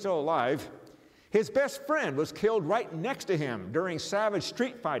over, he's still alive. His best friend was killed right next to him during savage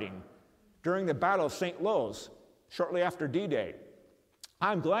street fighting during the Battle of St. Louis, shortly after D-Day.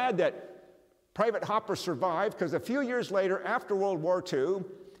 I'm glad that Private Hopper survived because a few years later, after World War II,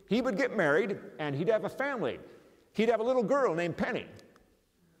 he would get married and he'd have a family. He'd have a little girl named Penny,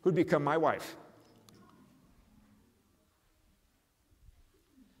 who'd become my wife.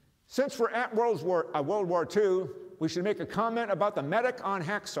 Since we're at World War II, we should make a comment about the medic on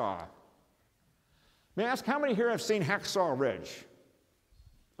Hacksaw. May I ask how many here have seen Hacksaw Ridge?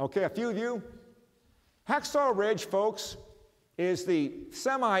 Okay, a few of you. Hacksaw Ridge, folks, is the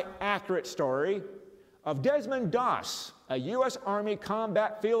semi-accurate story of Desmond Doss, a U.S. Army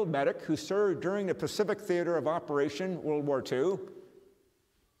combat field medic who served during the Pacific Theater of Operation, World War II.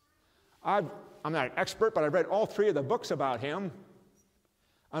 I'm not an expert, but I've read all three of the books about him.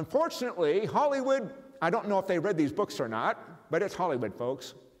 Unfortunately, Hollywood, I don't know if they read these books or not, but it's Hollywood,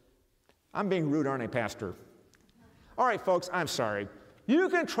 folks. I'm being rude, aren't I, Pastor? All right, folks, I'm sorry. You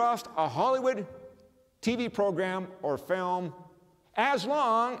can trust a Hollywood TV program or film as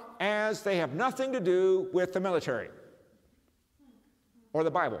long as they have nothing to do with the military or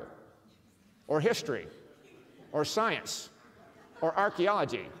the Bible or history or science or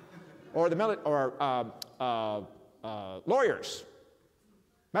archaeology or lawyers,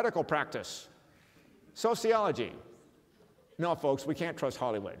 medical practice, sociology. No, folks, we can't trust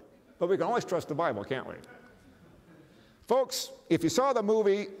Hollywood, but we can always trust the Bible, can't we? Folks, if you saw the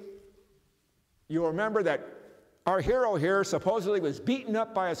movie, you'll remember that our hero here supposedly was beaten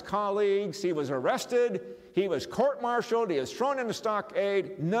up by his colleagues, he was arrested, he was court-martialed, he was thrown in a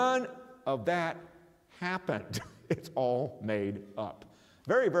stockade. None of that happened. It's all made up.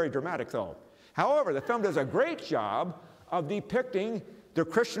 Very, very dramatic, though. However, the film does a great job of depicting the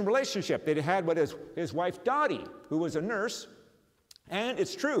Christian relationship that he had with his wife Dottie, who was a nurse. And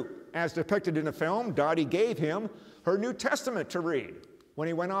it's true, as depicted in the film, Dottie gave him her New Testament to read when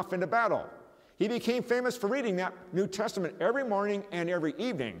he went off into battle. He became famous for reading that New Testament every morning and every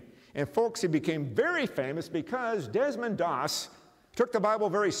evening. And folks, he became very famous because Desmond Doss took the Bible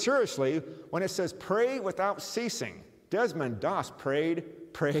very seriously when it says, pray without ceasing. Desmond Doss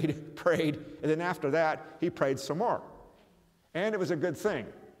prayed, prayed, prayed, and then after that, he prayed some more. And it was a good thing.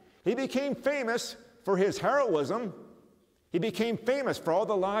 He became famous for his heroism. He became famous for all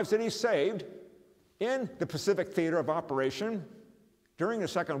the lives that he saved in the Pacific Theater of Operation during the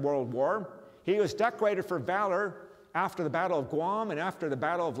Second World War. He was decorated for valor after the Battle of Guam and after the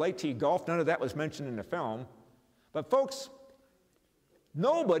Battle of Leyte Gulf. None of that was mentioned in the film. But folks,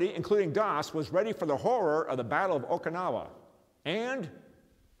 nobody, including Doss, was ready for the horror of the Battle of Okinawa and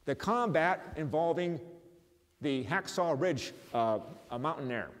the combat involving the Hacksaw Ridge mountain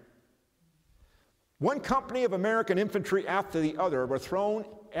there. One company of American infantry after the other were thrown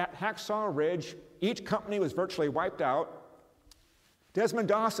at Hacksaw Ridge. Each company was virtually wiped out. Desmond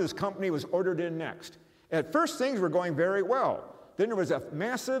Doss's company was ordered in next. At first, things were going very well. Then there was a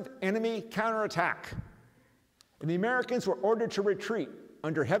massive enemy counterattack. And the Americans were ordered to retreat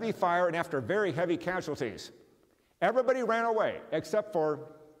under heavy fire and after very heavy casualties. Everybody ran away except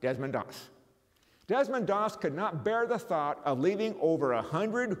for Desmond Doss. Desmond Doss could not bear the thought of leaving over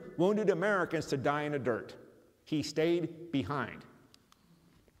 100 wounded Americans to die in the dirt. He stayed behind.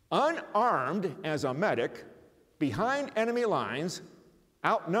 Unarmed as a medic, behind enemy lines,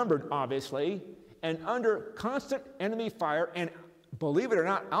 outnumbered obviously, and under constant enemy fire, and believe it or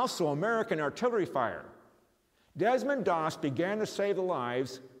not, also American artillery fire, Desmond Doss began to save the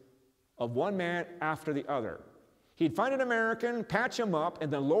lives of one man after the other. He'd find an American, patch him up,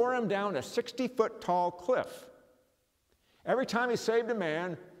 and then lower him down a 60-foot tall cliff. Every time he saved a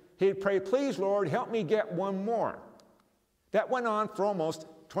man, he'd pray, please, Lord, help me get one more. That went on for almost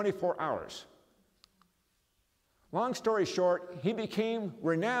 24 hours. Long story short, he became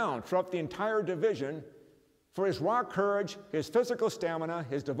renowned throughout the entire division for his raw courage, his physical stamina,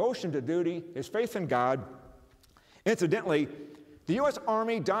 his devotion to duty, his faith in God. Incidentally, the U.S.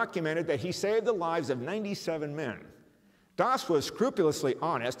 Army documented that he saved the lives of 97 men. Doss was scrupulously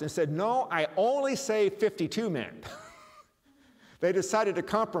honest and said, no, I only saved 52 men. They decided to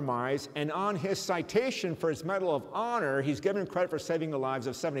compromise, and on his citation for his Medal of Honor, he's given credit for saving the lives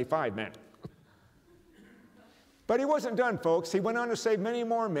of 75 men. But he wasn't done, folks. He went on to save many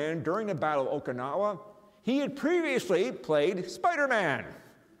more men during the Battle of Okinawa. He had previously played Spider-Man.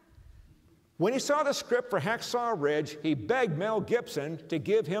 When he saw the script for Hacksaw Ridge, he begged Mel Gibson to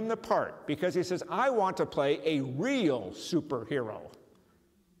give him the part because he says, I want to play a real superhero.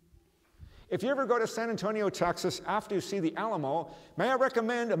 If you ever go to San Antonio, Texas, after you see the Alamo, may I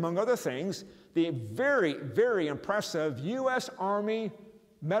recommend, among other things, the very, very impressive U.S. Army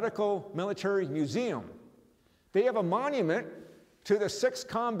Medical Military Museum. They have a monument to the 6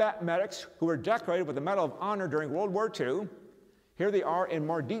 combat medics who were decorated with the Medal of Honor during World War II. Here they are in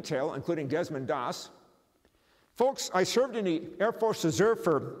more detail, including Desmond Doss. Folks, I served in the Air Force Reserve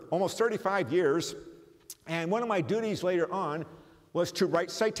for almost 35 years, and one of my duties later on was to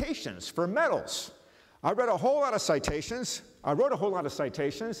write citations for medals. I read a whole lot of citations. I wrote a whole lot of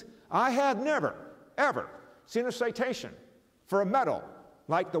citations. I have never, ever seen a citation for a medal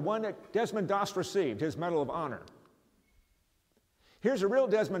like the one that Desmond Doss received, his Medal of Honor. Here's a real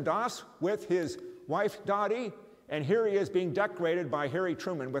Desmond Doss with his wife, Dottie, and here he is being decorated by Harry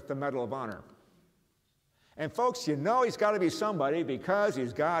Truman with the Medal of Honor. And folks, you know he's got to be somebody because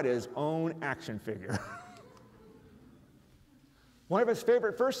he's got his own action figure. One of his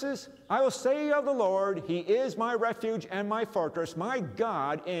favorite verses, I will say of the Lord, he is my refuge and my fortress, my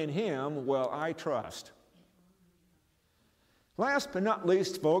God, in him will I trust. Last but not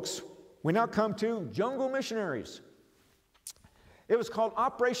least, folks, we now come to jungle missionaries. It was called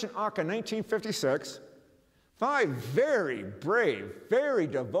Operation Aka in 1956. 5 very brave, very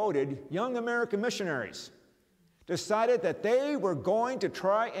devoted young American missionaries decided that they were going to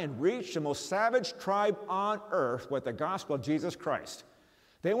try and reach the most savage tribe on earth with the gospel of Jesus Christ.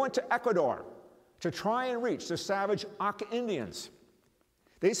 They went to Ecuador to try and reach the savage Aka Indians.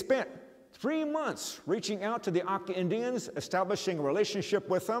 They spent 3 months reaching out to the Aka Indians, establishing a relationship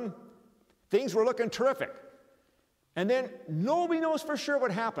with them. Things were looking terrific. And then nobody knows for sure what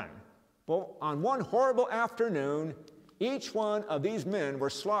happened. But on one horrible afternoon, each one of these men were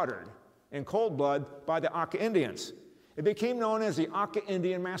slaughtered in cold blood by the Aka Indians. It became known as the Aka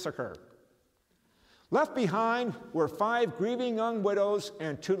Indian Massacre. Left behind were 5 grieving young widows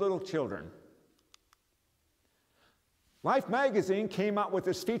and 2 little children. Life magazine came out with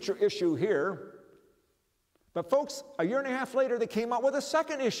this feature issue here. But folks, a year and a half later, they came out with a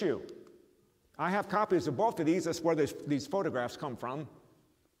second issue. I have copies of both of these. That's where these photographs come from.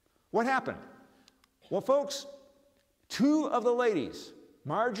 What happened? Well, folks, 2 of the ladies,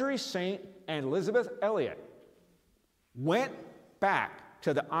 Marjorie Saint and Elizabeth Elliott, went back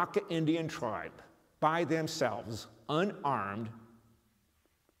to the Aka Indian tribe by themselves, unarmed.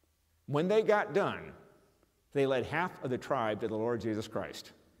 When they got done, they led half of the tribe to the Lord Jesus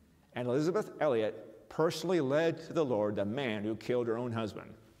Christ. And Elizabeth Elliott personally led to the Lord the man who killed her own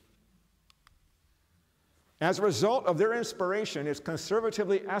husband. As a result of their inspiration, it's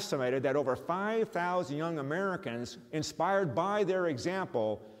conservatively estimated that over 5,000 young Americans, inspired by their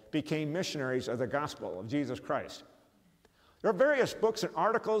example, became missionaries of the gospel of Jesus Christ. There are various books and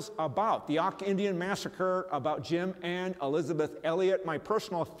articles about the Aka Indian Massacre, about Jim and Elizabeth Elliott. My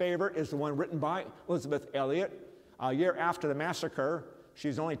personal favorite is the one written by Elizabeth Elliott a year after the massacre.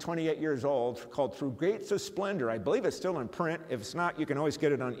 She's only 28 years old, called Through Gates of Splendor. I believe it's still in print. If it's not, you can always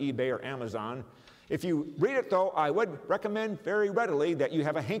get it on eBay or Amazon. If you read it, though, I would recommend very readily that you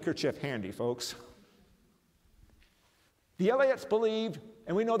have a handkerchief handy, folks. The Elliots believed,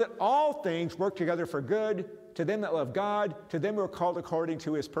 and we know that all things work together for good to them that love God, to them who are called according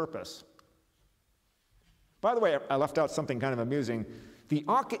to his purpose. By the way, I left out something kind of amusing. The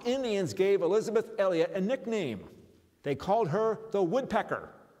Aka Indians gave Elizabeth Elliott a nickname. They called her the Woodpecker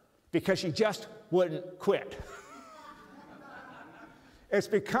because she just wouldn't quit. It's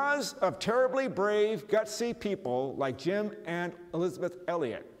because of terribly brave, gutsy people like Jim and Elizabeth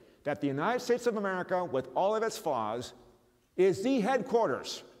Elliott that the United States of America, with all of its flaws, is the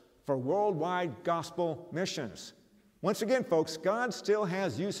headquarters for worldwide gospel missions. Once again, folks, God still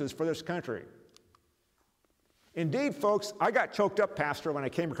has uses for this country. Indeed, folks, I got choked up, Pastor, when I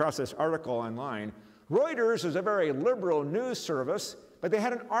came across this article online. Reuters is a very liberal news service, but they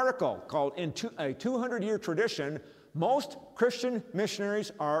had an article called In a 200-Year Tradition, Most Christian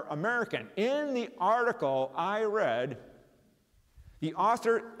Missionaries Are American. In the article I read, the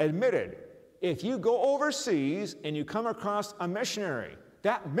author admitted, if you go overseas and you come across a missionary,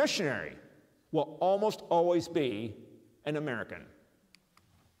 that missionary will almost always be an American.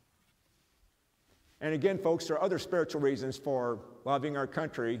 And again, folks, there are other spiritual reasons for loving our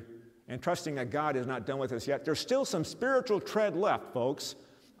country and trusting that God is not done with us yet. There's still some spiritual tread left, folks,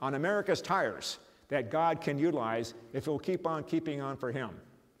 on America's tires that God can utilize if we'll keep on keeping on for Him.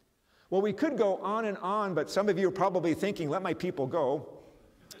 Well, we could go on, but some of you are probably thinking, let my people go.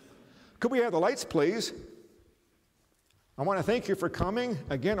 Could we have the lights, please? I want to thank you for coming.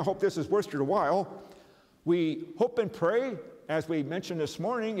 Again, I hope this is worth your while. We hope and pray, as we mentioned this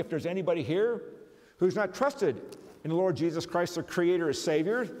morning, if there's anybody here who's not trusted in the Lord Jesus Christ, the Creator and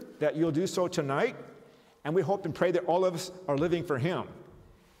Savior, that you'll do so tonight. And we hope and pray that all of us are living for Him.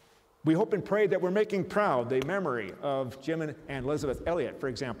 We hope and pray that we're making proud the memory of Jim and Elizabeth Elliott, for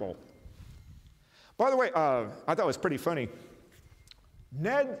example. By the way, I thought it was pretty funny.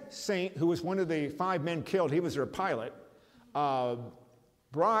 Ned Saint, who was one of the 5 men killed, he was their pilot,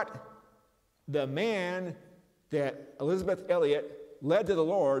 brought the man that Elizabeth Elliott led to the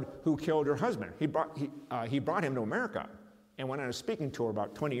Lord who killed her husband. He brought him to America and went on a speaking tour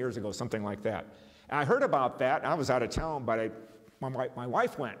about 20 years ago, something like that. And I heard about that. I was out of town, but my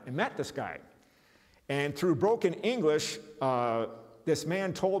wife went and met this guy. And through broken English, this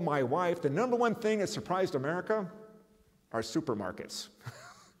man told my wife the number one thing that surprised America are supermarkets.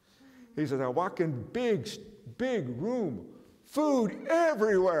 He said, I walk in big room, food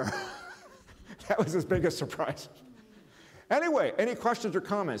everywhere. That was his biggest surprise. Anyway, any questions or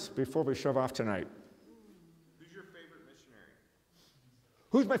comments before we shove off tonight? Who's your favorite missionary?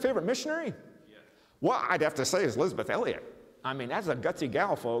 Who's my favorite missionary? Yes. Well, I'd have to say is Elizabeth Elliott. I mean, that's a gutsy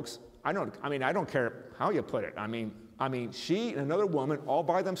gal, folks. I don't care how you put it. I mean, she and another woman all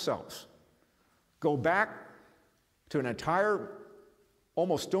by themselves go back to an entire,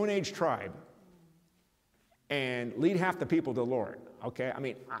 almost Stone Age tribe and lead half the people to the Lord. Okay? I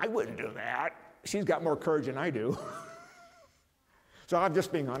mean, I wouldn't do that. She's got more courage than I do. So I'm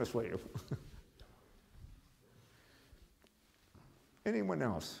just being honest with you. Anyone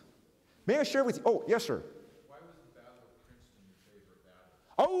else? May I share with you? Oh, yes, sir. Why was the Battle of Princeton your favorite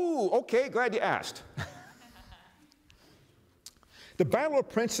battle? Oh, okay, glad you asked. The Battle of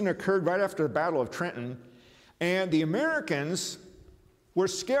Princeton occurred right after the Battle of Trenton, and the Americans were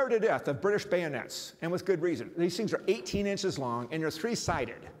scared to death of British bayonets, and with good reason. These things are 18 inches long, and they're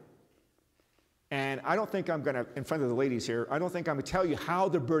 3-sided. And I don't think I'm going to, in front of the ladies here, I don't think I'm going to tell you how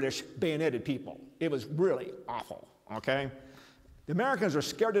the British bayoneted people. It was really awful, okay? The Americans are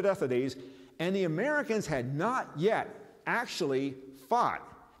scared to death of these, and the Americans had not yet actually fought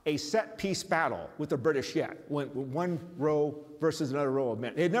a set-piece battle with the British yet, when one row versus another row of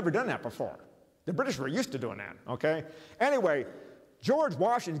men. They had never done that before. The British were used to doing that, okay? Anyway, George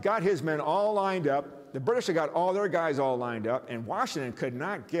Washington got his men all lined up. The British had got all their guys all lined up, and Washington could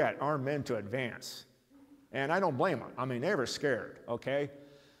not get our men to advance. And I don't blame them. I mean, they were scared, okay?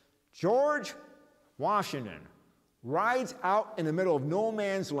 George Washington rides out in the middle of no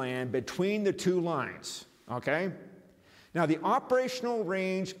man's land between the two lines, okay? Now, the operational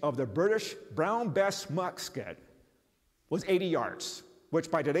range of the British Brown Bess musket was 80 yards,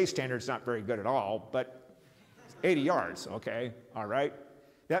 which by today's standards is not very good at all, but 80 yards, okay, all right?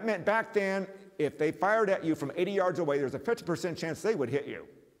 That meant back then, if they fired at you from 80 yards away, there's a 50% chance they would hit you,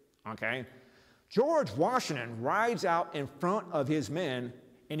 okay? George Washington rides out in front of his men,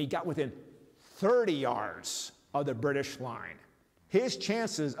 and he got within 30 yards of the British line. His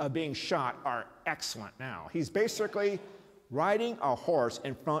chances of being shot are excellent now. He's basically riding a horse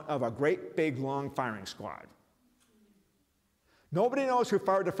in front of a great big long firing squad. Nobody knows who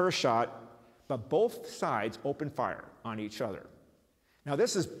fired the first shot, but both sides opened fire on each other. Now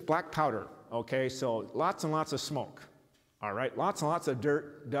this is black powder, okay, so lots and lots of smoke, all right? Lots and lots of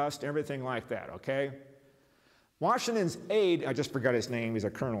dirt, dust, everything like that, okay? Washington's aide, I just forgot his name, he's a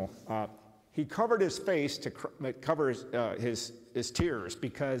colonel, he covered his face to cover his tears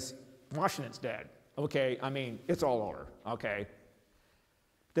because Washington's dead, okay? I mean, it's all over, okay?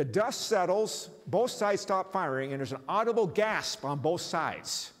 The dust settles, both sides stop firing, and there's an audible gasp on both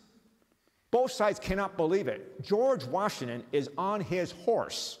sides. Both sides cannot believe it. George Washington is on his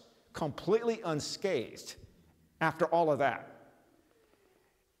horse, completely unscathed after all of that.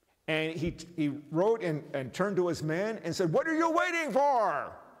 And he rode and turned to his men and said, "What are you waiting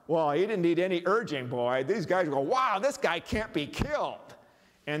for?" Well, he didn't need any urging, boy. These guys go, "Wow, this guy can't be killed."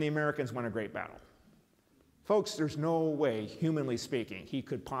 And the Americans won a great battle. Folks, there's no way, humanly speaking, he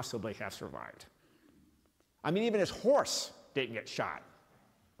could possibly have survived. I mean, even his horse didn't get shot.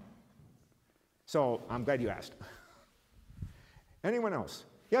 So I'm glad you asked. Anyone else?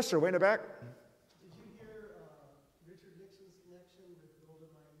 Yes, sir, way in the back. Did you hear Richard Nixon's connection with Golda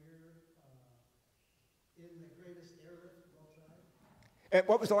Meir in the greatest era of all time? And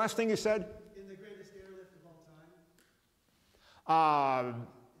what was the last thing you said? In the greatest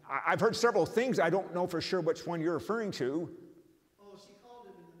I've heard several things. I don't know for sure which one you're referring to. Oh, she called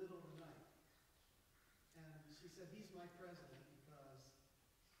him in the middle of the night. And she said, he's my president because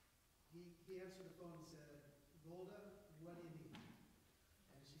he answered the phone and said, Golda, what do you need?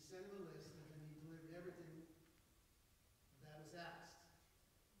 And she sent him a list, and then he delivered everything that was asked.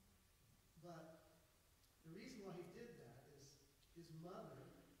 But the reason why he did that is his mother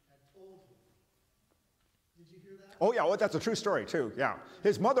had told him. Did you hear that? Oh, yeah, well, that's a true story, too, yeah.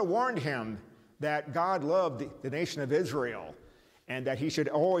 His mother warned him that God loved the nation of Israel and that he should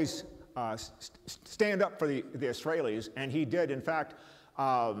always stand up for the Israelis, and he did. In fact,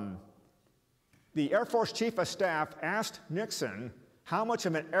 the Air Force Chief of Staff asked Nixon how much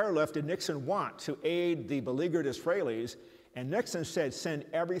of an airlift did Nixon want to aid the beleaguered Israelis, and Nixon said, send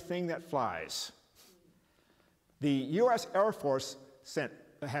everything that flies. The U.S. Air Force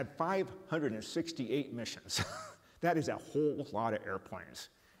had 568 missions. That is a whole lot of airplanes.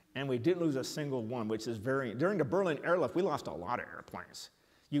 And we didn't lose a single one, which is during the Berlin airlift, we lost a lot of airplanes.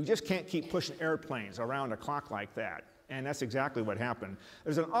 You just can't keep pushing airplanes around the clock like that. And that's exactly what happened.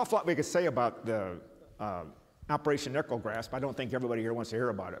 There's an awful lot we could say about the Operation Nickel Grasp. I don't think everybody here wants to hear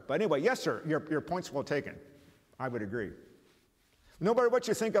about it. But anyway, yes, sir, your point's well taken. I would agree. No matter what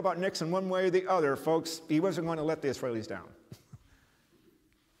you think about Nixon one way or the other, folks, he wasn't going to let the Israelis down.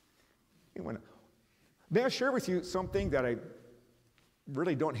 May I share with you something that I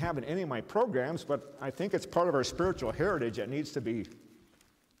really don't have in any of my programs, but I think it's part of our spiritual heritage that needs to be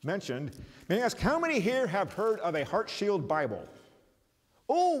mentioned. May I ask, how many here have heard of a Heart Shield Bible?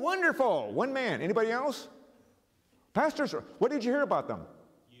 Oh, wonderful. One man. Anybody else? Pastors, what did you hear about them?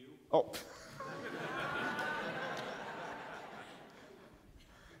 You. Oh.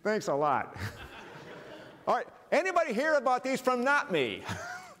 Thanks a lot. All right. Anybody hear about these from not me?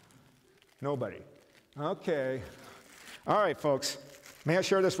 Nobody. Okay. All right, folks. May I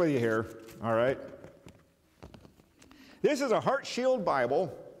share this with you here? All right. This is a Heart Shield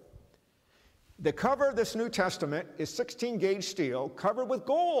Bible. The cover of this New Testament is 16-gauge steel covered with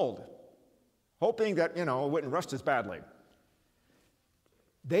gold, hoping that, it wouldn't rust as badly.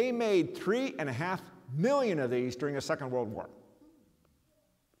 They made 3.5 million of these during the Second World War.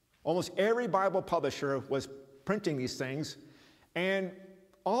 Almost every Bible publisher was printing these things, and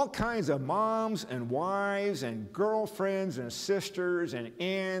all kinds of moms and wives and girlfriends and sisters and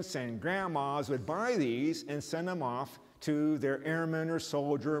aunts and grandmas would buy these and send them off to their airman or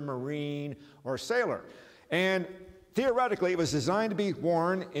soldier, marine, or sailor. And theoretically, it was designed to be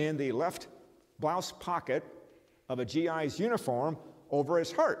worn in the left blouse pocket of a GI's uniform over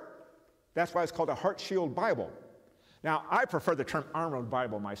his heart. That's why it's called a Heart Shield Bible. Now, I prefer the term Armored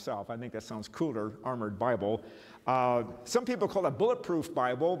Bible myself. I think that sounds cooler, Armored Bible. Some people call it a bulletproof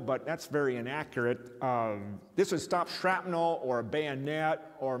Bible, but that's very inaccurate. This would stop shrapnel or a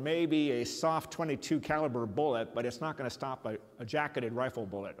bayonet or maybe a soft .22 caliber bullet, but it's not going to stop a jacketed rifle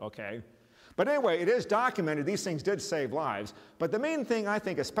bullet, okay? But anyway, it is documented. These things did save lives. But the main thing I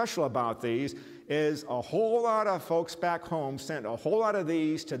think is special about these is a whole lot of folks back home sent a whole lot of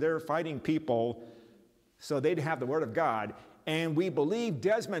these to their fighting people so they'd have the Word of God. And we believe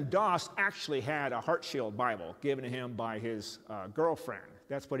Desmond Doss actually had a Heart Shield Bible given to him by his girlfriend.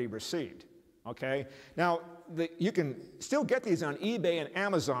 That's what he received, okay? Now, you can still get these on eBay and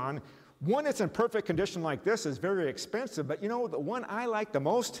Amazon. One that's in perfect condition like this is very expensive, but the one I like the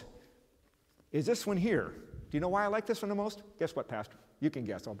most is this one here. Do you know why I like this one the most? Guess what, Pastor? You can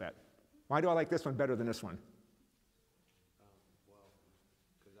guess, I'll bet. Why do I like this one better than this one?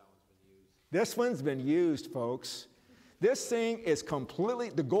 Because that one's been used. This one's been used, folks. This thing is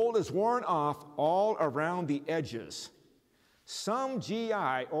the gold is worn off all around the edges. Some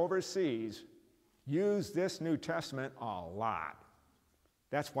GI overseas use this New Testament a lot.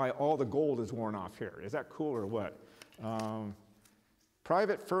 That's why all the gold is worn off here. Is that cool or what?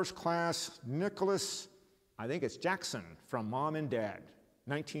 Private First Class Nicholas, I think it's Jackson, from Mom and Dad,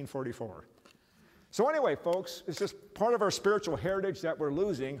 1944. So anyway, folks, it's just part of our spiritual heritage that we're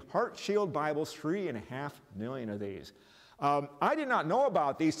losing. Heart Shield Bibles, 3.5 million of these. I did not know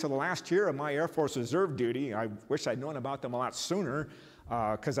about these till the last year of my Air Force Reserve duty. I wish I'd known about them a lot sooner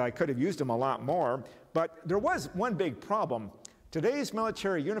because I could have used them a lot more. But there was one big problem. Today's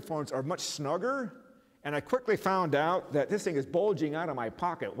military uniforms are much snugger, and I quickly found out that this thing is bulging out of my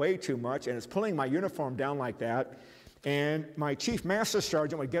pocket way too much, and it's pulling my uniform down like that. And my chief master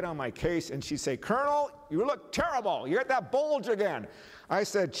sergeant would get on my case, and she'd say, "Colonel, you look terrible. You got that bulge again." I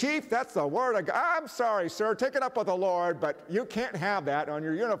said, "Chief, that's the word of God." "I'm sorry, sir. Take it up with the Lord, but you can't have that on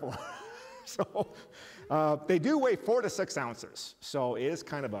your uniform." So they do weigh 4 to 6 ounces. So it is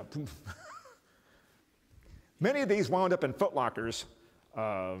kind of a... Many of these wound up in Foot Lockers,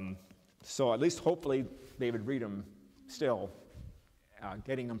 so at least hopefully they would read them still,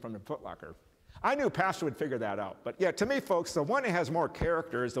 getting them from the Foot Locker. I knew Pastor would figure that out. But yeah, to me, folks, the one that has more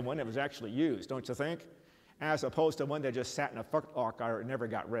character is the one that was actually used, don't you think? As opposed to one that just sat in a Foot Locker and never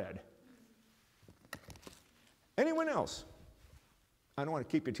got read. Anyone else? I don't want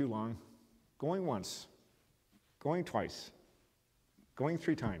to keep you too long. Going once, going twice, going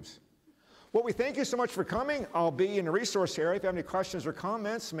 3 times. Well, we thank you so much for coming. I'll be in the resource area. If you have any questions or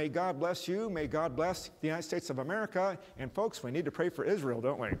comments, may God bless you. May God bless the United States of America. And folks, we need to pray for Israel,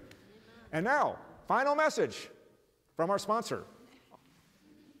 don't we? And now, final message from our sponsor.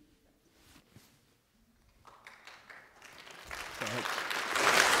 Go ahead.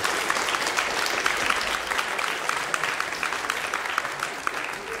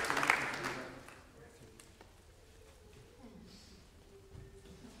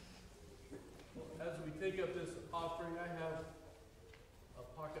 As we take up this offering, I have a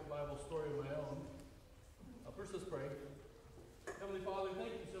pocket Bible story of my own. First, let's pray. Heavenly Father,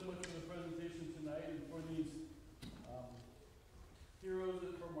 thank you so much for the presentation tonight and for these heroes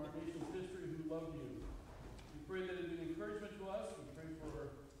from our nation's history who loved you. We pray that it be an encouragement to us. We pray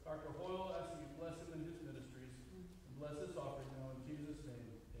for Dr. Hoyle, asking you to bless him in his ministries. And bless this offering now in Jesus' name.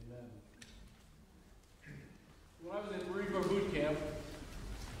 Amen. When I was in Marine Corps boot camp,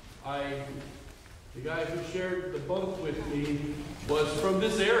 the guy who shared the bunk with me was from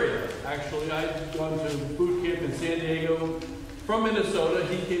this area. Actually, I'd gone to boot camp in San Diego from Minnesota.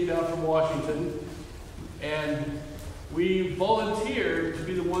 He came down from Washington. And we volunteered to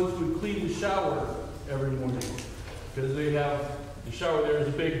be the ones who would clean the shower every morning. Because they have, the shower there is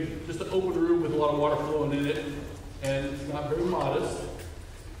a big, just an open room with a lot of water flowing in it. And it's not very modest.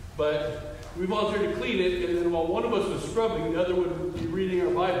 But we volunteered to clean it, and then while one of us was scrubbing, the other would be reading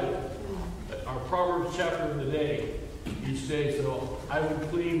our Bible. Our Proverbs chapter of the day, each day. So I would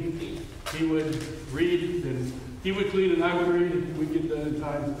clean, he would read, and he would clean, and I would read, and we'd get done in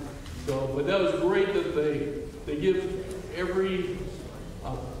time. So, but that was great that they give every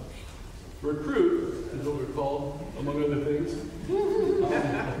recruit, is what we're called, among other things,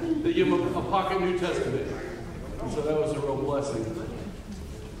 they give them a pocket New Testament. And so that was a real blessing.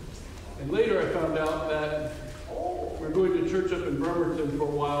 And later I found out that we were going to church up in Bremerton for a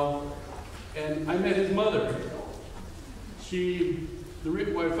while, and I met his mother.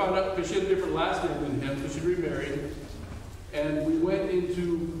 I found out because she had a different last name than him, so she remarried. And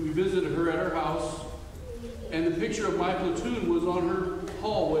we visited her at her house, and the picture of my platoon was on her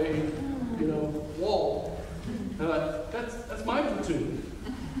hallway, wall. And I thought, that's my platoon.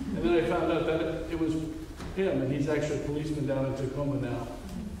 And then I found out that it was him, and he's actually a policeman down in Tacoma now.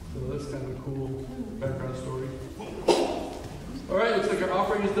 So that's kind of a cool background story. All right, looks like our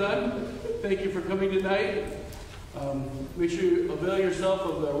offering is done. Thank you for coming tonight. Make sure you avail yourself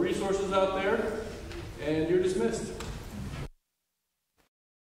of the resources out there, and you're dismissed.